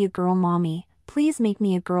want to be a girl, Mommy, please make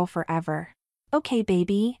me a girl forever. Okay,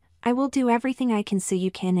 baby, I will do everything I can so you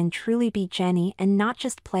can and truly be Jenny and not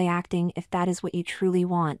just play acting if that is what you truly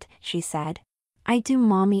want, she said. I do,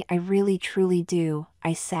 Mommy, I really truly do,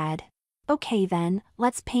 I said. Okay then,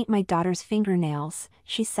 let's paint my daughter's fingernails,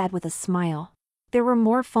 she said with a smile. There were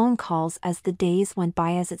more phone calls as the days went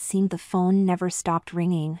by as it seemed the phone never stopped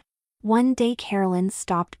ringing. One day Carolyn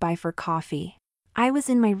stopped by for coffee. I was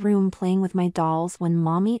in my room playing with my dolls when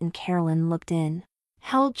Mommy and Carolyn looked in.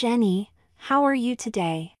 Hell, Jenny, how are you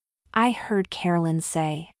today? I heard Carolyn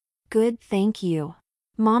say. Good, thank you.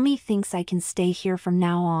 Mommy thinks I can stay here from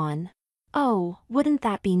now on. Oh, wouldn't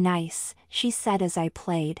that be nice, she said as I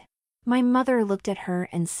played. My mother looked at her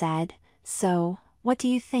and said, so, what do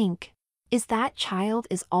you think? Is that child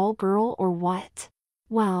is all girl or what?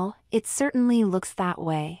 Well, it certainly looks that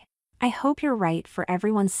way. I hope you're right for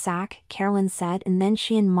everyone's sake, Carolyn said, and then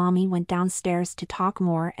she and Mommy went downstairs to talk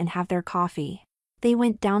more and have their coffee. They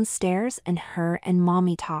went downstairs and her and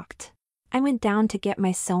Mommy talked. I went down to get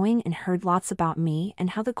my sewing and heard lots about me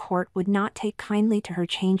and how the court would not take kindly to her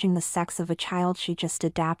changing the sex of a child she just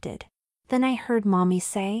adopted. Then I heard Mommy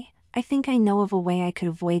say, I think I know of a way I could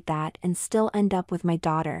avoid that and still end up with my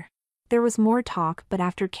daughter. There was more talk, but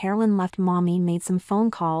after Carolyn left, Mommy made some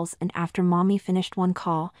phone calls, and after Mommy finished one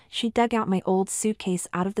call, she dug out my old suitcase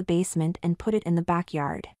out of the basement and put it in the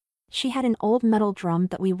backyard. She had an old metal drum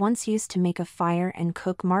that we once used to make a fire and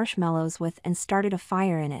cook marshmallows with and started a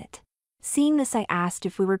fire in it. Seeing this, I asked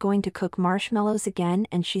if we were going to cook marshmallows again,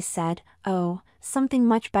 and she said, oh, something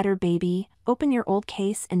much better, baby. Open your old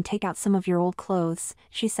case and take out some of your old clothes,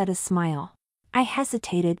 she said, a smile. I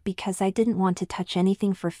hesitated because I didn't want to touch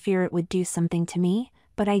anything for fear it would do something to me,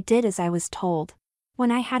 but I did as I was told. When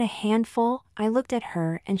I had a handful, I looked at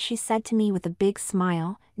her and she said to me with a big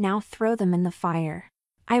smile, now throw them in the fire.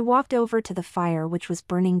 I walked over to the fire, which was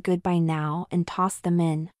burning good by now, and tossed them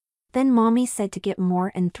in. Then Mommy said to get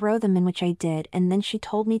more and throw them in, which I did, and then she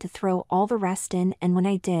told me to throw all the rest in, and when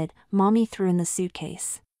I did, Mommy threw in the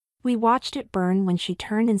suitcase. We watched it burn when she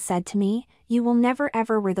turned and said to me, you will never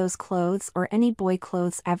ever wear those clothes or any boy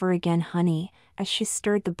clothes ever again, honey, as she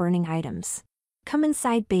stirred the burning items. Come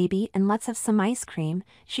inside, baby, and let's have some ice cream,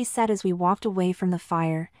 she said as we walked away from the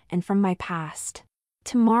fire and from my past.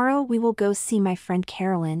 Tomorrow we will go see my friend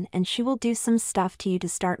Carolyn and she will do some stuff to you to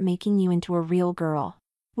start making you into a real girl.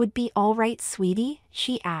 Would be all right, sweetie?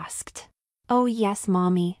 She asked. Oh yes,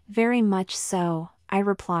 Mommy, very much so, I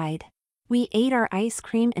replied. We ate our ice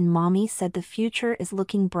cream and Mommy said the future is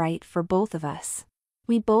looking bright for both of us.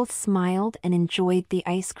 We both smiled and enjoyed the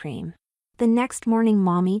ice cream. The next morning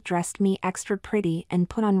Mommy dressed me extra pretty and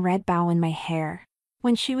put on red bow in my hair.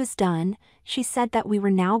 When she was done, she said that we were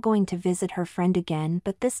now going to visit her friend again,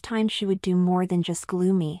 but this time she would do more than just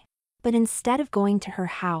glue me. But instead of going to her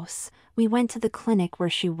house, we went to the clinic where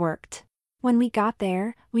she worked. When we got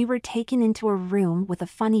there, we were taken into a room with a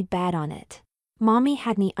funny bed on it. Mommy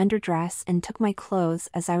had me underdress and took my clothes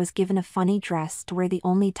as I was given a funny dress to wear, the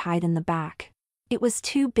only tied in the back. It was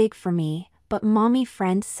too big for me, but Mommy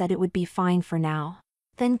friend said it would be fine for now.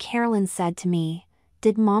 Then Carolyn said to me,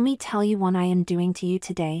 did Mommy tell you what I am doing to you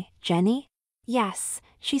today, Jenny? Yes,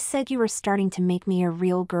 she said you were starting to make me a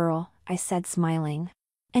real girl, I said smiling.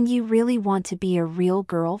 And you really want to be a real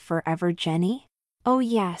girl forever, Jenny? Oh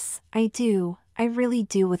yes, I do, I really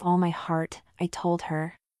do with all my heart, I told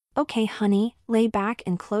her. Okay honey, lay back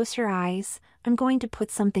and close your eyes, I'm going to put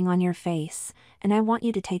something on your face, and I want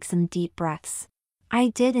you to take some deep breaths. I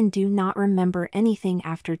did and do not remember anything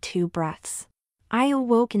after 2 breaths. I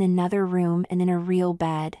awoke in another room and in a real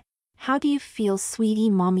bed. How do you feel, sweetie?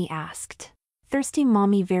 Mommy asked. Thirsty,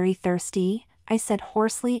 Mommy, very thirsty, I said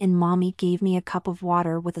hoarsely, and Mommy gave me a cup of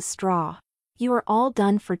water with a straw. You are all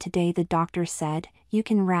done for today, the doctor said, you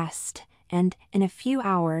can rest, and, in a few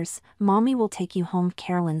hours, Mommy will take you home,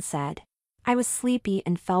 Carolyn said. I was sleepy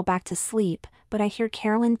and fell back to sleep, but I hear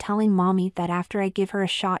Carolyn telling Mommy that after I give her a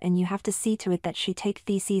shot and you have to see to it that she take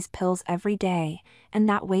these pills every day, and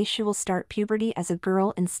that way she will start puberty as a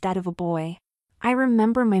girl instead of a boy. I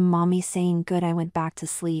remember my mommy saying good. I went back to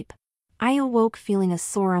sleep. I awoke feeling a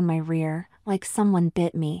sore on my rear, like someone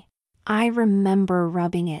bit me. I remember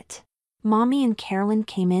rubbing it. Mommy and Carolyn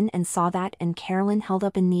came in and saw that, and Carolyn held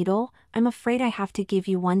up a needle. I'm afraid I have to give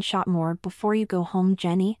you one shot more before you go home,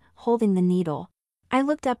 Jenny, holding the needle. I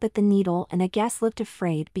looked up at the needle and I guess looked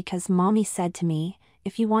afraid because Mommy said to me,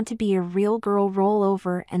 if you want to be a real girl, roll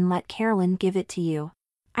over and let Carolyn give it to you.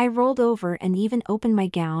 I rolled over and even opened my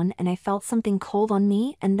gown, and I felt something cold on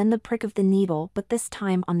me and then the prick of the needle, but this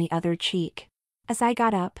time on the other cheek. As I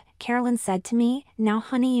got up, Carolyn said to me, now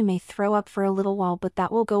honey, you may throw up for a little while, but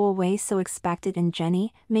that will go away so expect it, and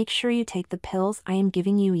Jenny, make sure you take the pills I am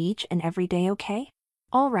giving you each and every day, okay?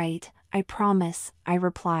 All right, I promise, I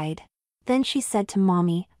replied. Then she said to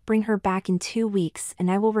Mommy, bring her back in 2 weeks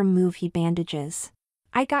and I will remove he bandages.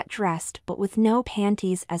 I got dressed but with no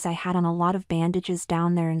panties as I had on a lot of bandages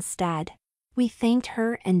down there instead. We thanked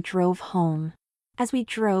her and drove home. As we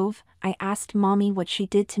drove, I asked Mommy what she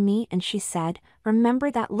did to me and she said,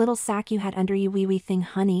 remember that little sack you had under you wee thing,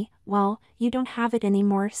 honey? Well, you don't have it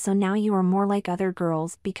anymore, so now you are more like other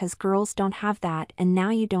girls because girls don't have that, and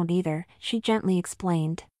now you don't either, she gently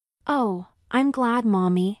explained. Oh, I'm glad,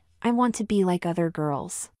 Mommy. I want to be like other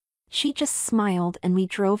girls. She just smiled and we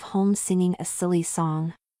drove home singing a silly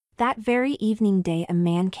song. That very evening day a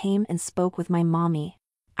man came and spoke with my mommy.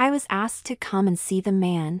 I was asked to come and see the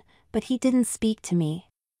man, but he didn't speak to me.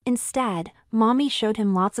 Instead, Mommy showed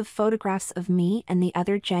him lots of photographs of me and the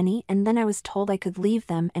other Jenny, and then I was told I could leave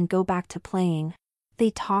them and go back to playing.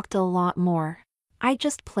 They talked a lot more. I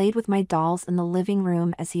just played with my dolls in the living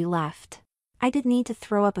room as he left. I did need to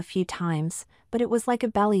throw up a few times, but it was like a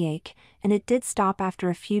bellyache, and it did stop after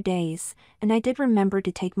a few days, and I did remember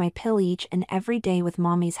to take my pill each and every day with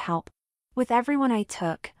Mommy's help. With everyone I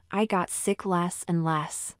took, I got sick less and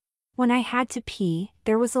less. When I had to pee,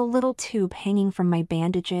 there was a little tube hanging from my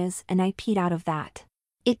bandages and I peed out of that.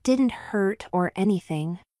 It didn't hurt or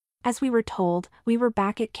anything. As we were told, we were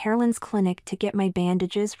back at Carolyn's clinic to get my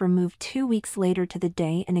bandages removed 2 weeks later to the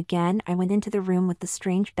day, and again I went into the room with the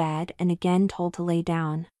strange bed and again told to lay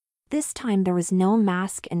down. This time there was no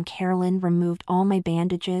mask and Carolyn removed all my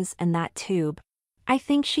bandages and that tube. I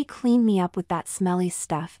think she cleaned me up with that smelly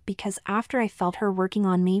stuff because after I felt her working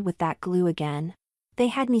on me with that glue again. They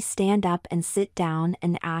had me stand up and sit down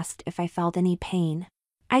and asked if I felt any pain.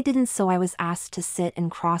 I didn't, so I was asked to sit and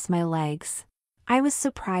cross my legs. I was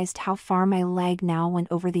surprised how far my leg now went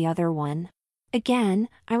over the other one. Again,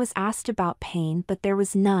 I was asked about pain, but there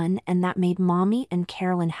was none, and that made Mommy and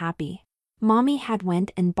Carolyn happy. Mommy had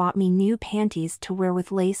went and bought me new panties to wear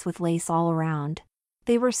with lace all around.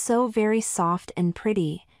 They were so very soft and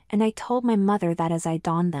pretty, and I told my mother that as I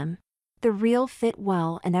donned them. The real fit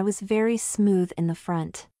well, and I was very smooth in the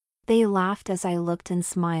front. They laughed as I looked and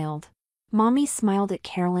smiled. Mommy smiled at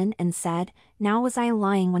Carolyn and said, now was I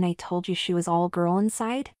lying when I told you she was all girl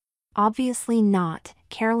inside? Obviously not,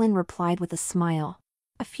 Carolyn replied with a smile.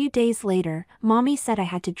 A few days later, Mommy said I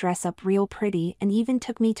had to dress up real pretty and even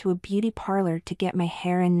took me to a beauty parlor to get my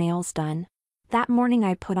hair and nails done. That morning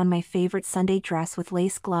I put on my favorite Sunday dress with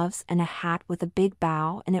lace gloves and a hat with a big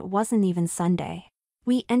bow, and it wasn't even Sunday.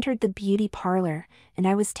 We entered the beauty parlor, and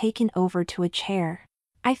I was taken over to a chair.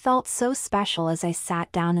 I felt so special as I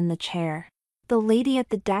sat down in the chair. The lady at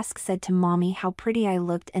the desk said to Mommy how pretty I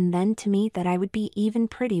looked and then to me that I would be even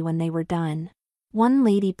pretty when they were done. One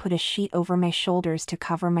lady put a sheet over my shoulders to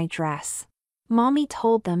cover my dress. Mommy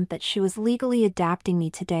told them that she was legally adopting me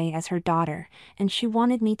today as her daughter, and she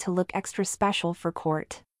wanted me to look extra special for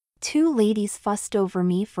court. 2 ladies fussed over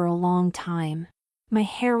me for a long time. My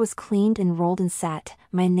hair was cleaned and rolled and set,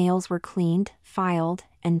 my nails were cleaned, filed,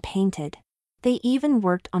 and painted. They even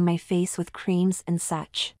worked on my face with creams and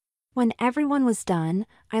such. When everyone was done,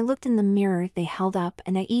 I looked in the mirror they held up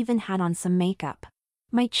and I even had on some makeup.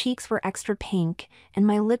 My cheeks were extra pink, and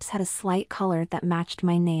my lips had a slight color that matched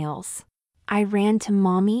my nails. I ran to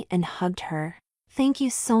Mommy and hugged her. Thank you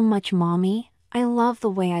so much, Mommy. I love the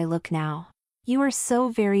way I look now. You are so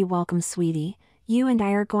very welcome, sweetie. You and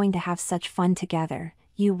I are going to have such fun together.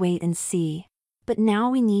 You wait and see. But now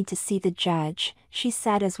we need to see the judge, she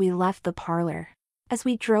said as we left the parlor. As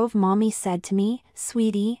we drove, Mommy said to me,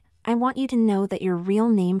 sweetie, I want you to know that your real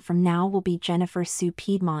name from now will be Jennifer Sue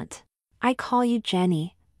Piedmont. I call you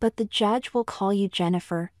Jenny, but the judge will call you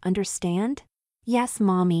Jennifer, understand? Yes,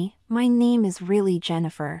 Mommy, my name is really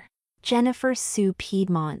Jennifer. Jennifer Sue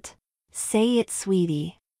Piedmont. Say it,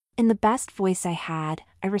 sweetie. In the best voice I had,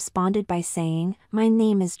 I responded by saying, my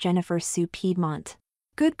name is Jennifer Sue Piedmont.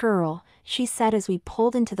 Good girl, she said as we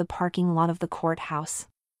pulled into the parking lot of the courthouse.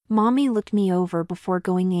 Mommy looked me over before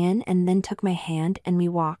going in and then took my hand and we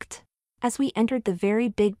walked. As we entered the very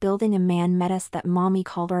big building, a man met us that Mommy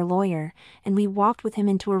called our lawyer, and we walked with him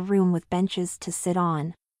into a room with benches to sit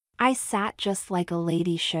on. I sat just like a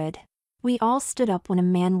lady should. We all stood up when a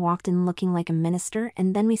man walked in looking like a minister,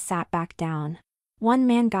 and then we sat back down. One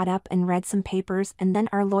man got up and read some papers, and then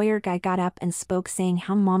our lawyer guy got up and spoke, saying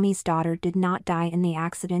how Mommy's daughter did not die in the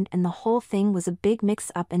accident and the whole thing was a big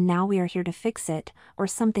mix-up and now we are here to fix it, or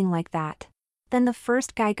something like that. Then the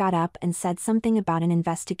first guy got up and said something about an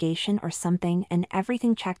investigation or something and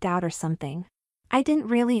everything checked out or something. I didn't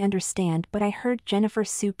really understand, but I heard Jennifer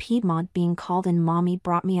Sue Piedmont being called and Mommy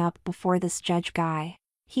brought me up before this judge guy.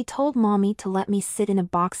 He told Mommy to let me sit in a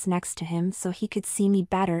box next to him so he could see me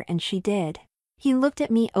better, and she did. He looked at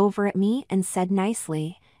me and said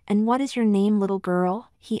nicely, "And what is your name, little girl?"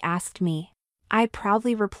 he asked me. I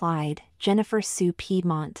proudly replied, "Jennifer Sue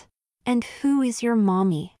Piedmont." "And who is your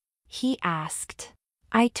mommy?" he asked.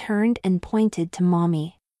 I turned and pointed to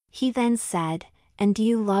Mommy. He then said, "And do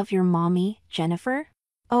you love your mommy, Jennifer?"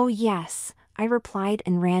 "Oh yes," I replied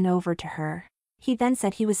and ran over to her. He then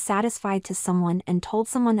said he was satisfied to someone and told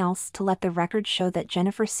someone else to let the record show that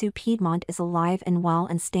Jennifer Sue Piedmont is alive and well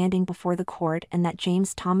and standing before the court, and that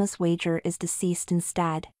James Thomas Wager is deceased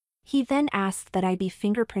instead. He then asked that I be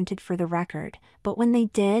fingerprinted for the record, but when they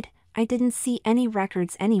did, I didn't see any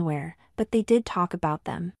records anywhere, but they did talk about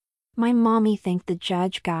them. My mommy thanked the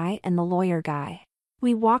judge guy and the lawyer guy.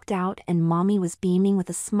 We walked out and Mommy was beaming with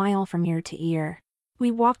a smile from ear to ear. We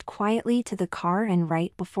walked quietly to the car, and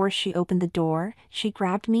right before she opened the door, she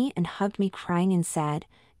grabbed me and hugged me crying and said,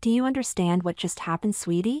 "Do you understand what just happened,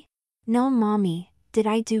 sweetie?" "No, Mommy, did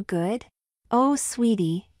I do good?" "Oh,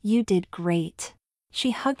 sweetie, you did great." She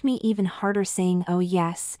hugged me even harder saying, "Oh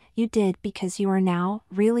yes, you did, because you are now,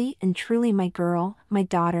 really and truly my girl, my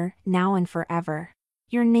daughter, now and forever.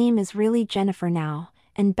 Your name is really Jennifer now,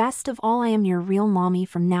 and best of all I am your real mommy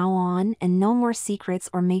from now on, and no more secrets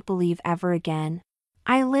or make-believe ever again."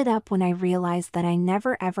 I lit up when I realized that I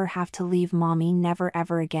never ever have to leave Mommy, never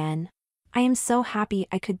ever again. "I am so happy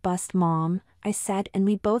I could bust Mom," I said, and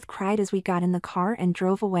we both cried as we got in the car and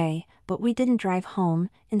drove away, but we didn't drive home.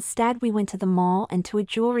 Instead we went to the mall and to a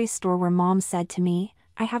jewelry store where Mom said to me,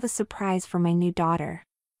 "I have a surprise for my new daughter,"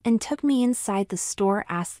 and took me inside the store,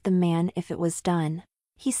 asked the man if it was done.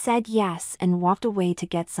 He said yes and walked away to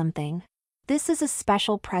get something. "This is a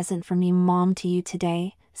special present from me, Mom, to you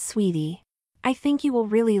today, sweetie. I think you will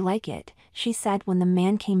really like it," she said when the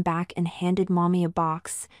man came back and handed Mommy a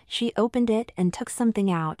box. She opened it and took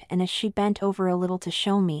something out, and as she bent over a little to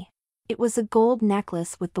show me, it was a gold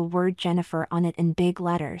necklace with the word Jennifer on it in big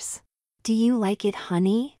letters. "Do you like it,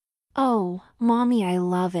 honey?" "Oh, Mommy, I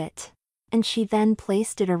love it." And she then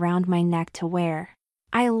placed it around my neck to wear.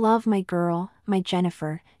 "I love my girl, my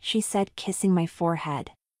Jennifer," she said, kissing my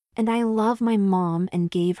forehead. "And I love my mom,"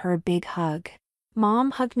 and gave her a big hug.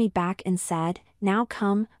 Mom hugged me back and said, "Now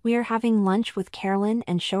come, we are having lunch with Carolyn,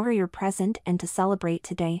 and show her your present and to celebrate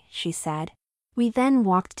today," she said. We then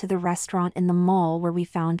walked to the restaurant in the mall where we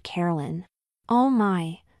found Carolyn. "Oh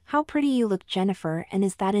my, how pretty you look, Jennifer, and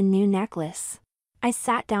is that a new necklace?" I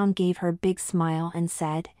sat down, gave her a big smile and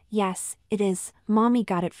said, "Yes, it is, Mommy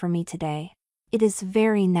got it for me today." "It is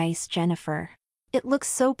very nice, Jennifer. It looks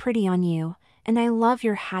so pretty on you, and I love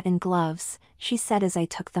your hat and gloves," she said as I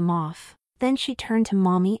took them off. Then she turned to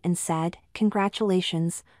Mommy and said,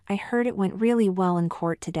 "Congratulations, I heard it went really well in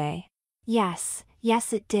court today." Yes,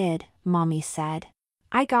 it did," Mommy said.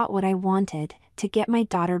 "I got what I wanted, to get my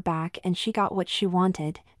daughter back, and she got what she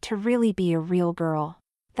wanted, to really be a real girl.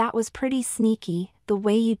 That was pretty sneaky, the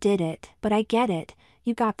way you did it, but I get it,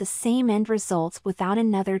 you got the same end results without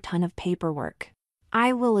another ton of paperwork.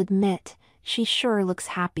 I will admit, she sure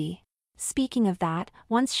looks happy. Speaking of that,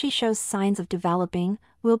 once she shows signs of developing,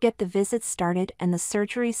 we'll get the visits started and the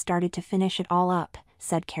surgery started to finish it all up,"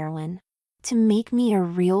 said Carolyn. "To make me a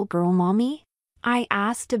real girl, Mommy?" I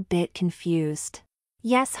asked, a bit confused.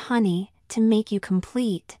 "Yes, honey, to make you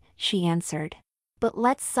complete," she answered. "But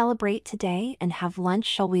let's celebrate today and have lunch,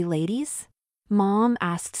 shall we, ladies?" Mom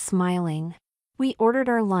asked, smiling. We ordered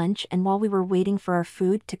our lunch, and while we were waiting for our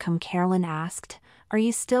food to come, Carolyn asked, "Are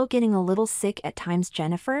you still getting a little sick at times,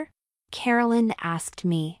 Jennifer?" Carolyn asked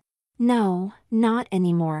me. "No, not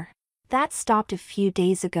anymore. That stopped a few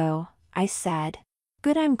days ago," I said.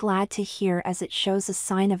 "Good, I'm glad to hear, as it shows a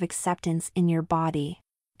sign of acceptance in your body."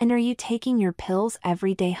 "And are you taking your pills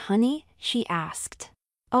every day, honey?" she asked.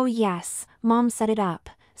 "Oh yes, Mom set it up,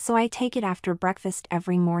 so I take it after breakfast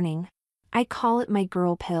every morning. I call it my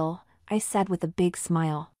girl pill, I said with a big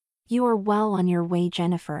smile. You are well on your way,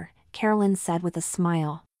 Jennifer, Carolyn said with a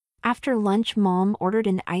smile. After lunch, Mom ordered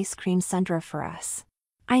an ice cream sundae for us.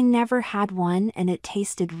 I never had one and it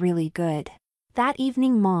tasted really good. That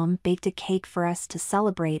evening, Mom baked a cake for us to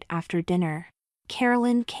celebrate after dinner.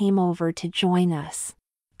 Carolyn came over to join us.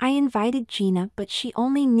 I invited Gina, but she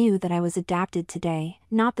only knew that I was adopted today,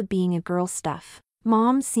 not the being a girl stuff.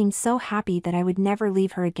 Mom seemed so happy that I would never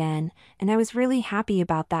leave her again, and I was really happy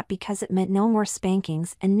about that because it meant no more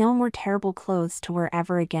spankings and no more terrible clothes to wear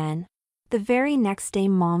ever again. The very next day,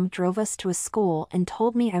 Mom drove us to a school and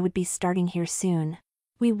told me I would be starting here soon.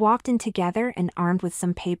 We walked in together and armed with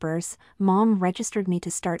some papers, Mom registered me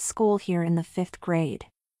to start school here in the 5th grade.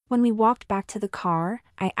 When we walked back to the car,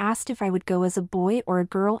 I asked if I would go as a boy or a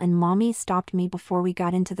girl, and Mommy stopped me before we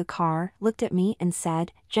got into the car, looked at me and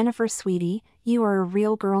said, "Jennifer, sweetie, you are a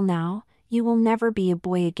real girl now, you will never be a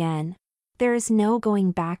boy again. There is no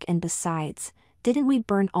going back, and besides, didn't we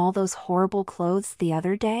burn all those horrible clothes the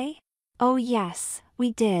other day?" "Oh yes,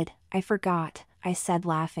 we did, I forgot," I said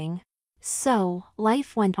laughing. So,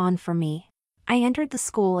 life went on for me. I entered the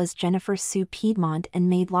school as Jennifer Sue Piedmont and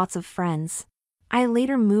made lots of friends. I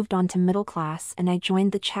later moved on to middle class and I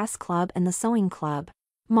joined the chess club and the sewing club.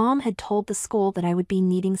 Mom had told the school that I would be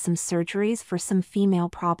needing some surgeries for some female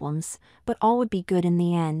problems, but all would be good in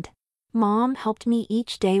the end. Mom helped me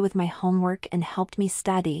each day with my homework and helped me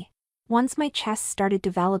study. Once my chest started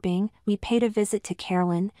developing, we paid a visit to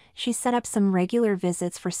Carolyn. She set up some regular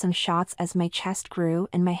visits for some shots as my chest grew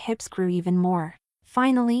and my hips grew even more.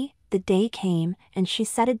 Finally, the day came, and she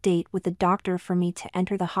set a date with the doctor for me to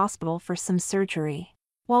enter the hospital for some surgery.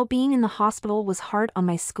 While being in the hospital was hard on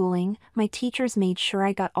my schooling, my teachers made sure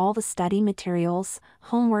I got all the study materials,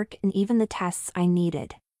 homework, and even the tests I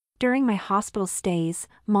needed. During my hospital stays,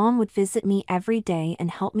 Mom would visit me every day and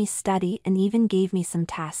help me study and even gave me some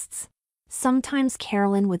tests. Sometimes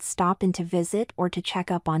Carolyn would stop in to visit or to check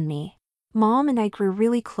up on me. Mom and I grew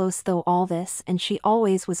really close through all this, and she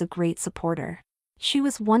always was a great supporter. She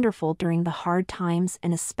was wonderful during the hard times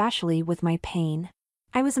and especially with my pain.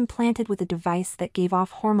 I was implanted with a device that gave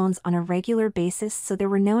off hormones on a regular basis, so there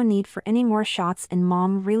were no need for any more shots, and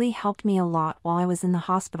Mom really helped me a lot while I was in the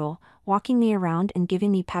hospital, walking me around and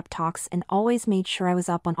giving me pep talks, and always made sure I was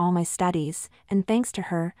up on all my studies, and thanks to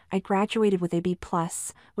her, I graduated with a B+,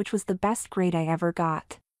 which was the best grade I ever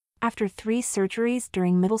got. After 3 surgeries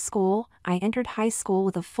during middle school, I entered high school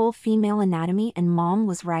with a full female anatomy, and Mom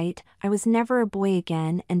was right, I was never a boy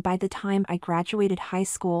again, and by the time I graduated high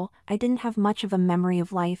school, I didn't have much of a memory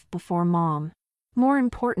of life before Mom. More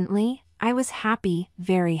importantly, I was happy,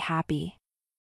 very happy.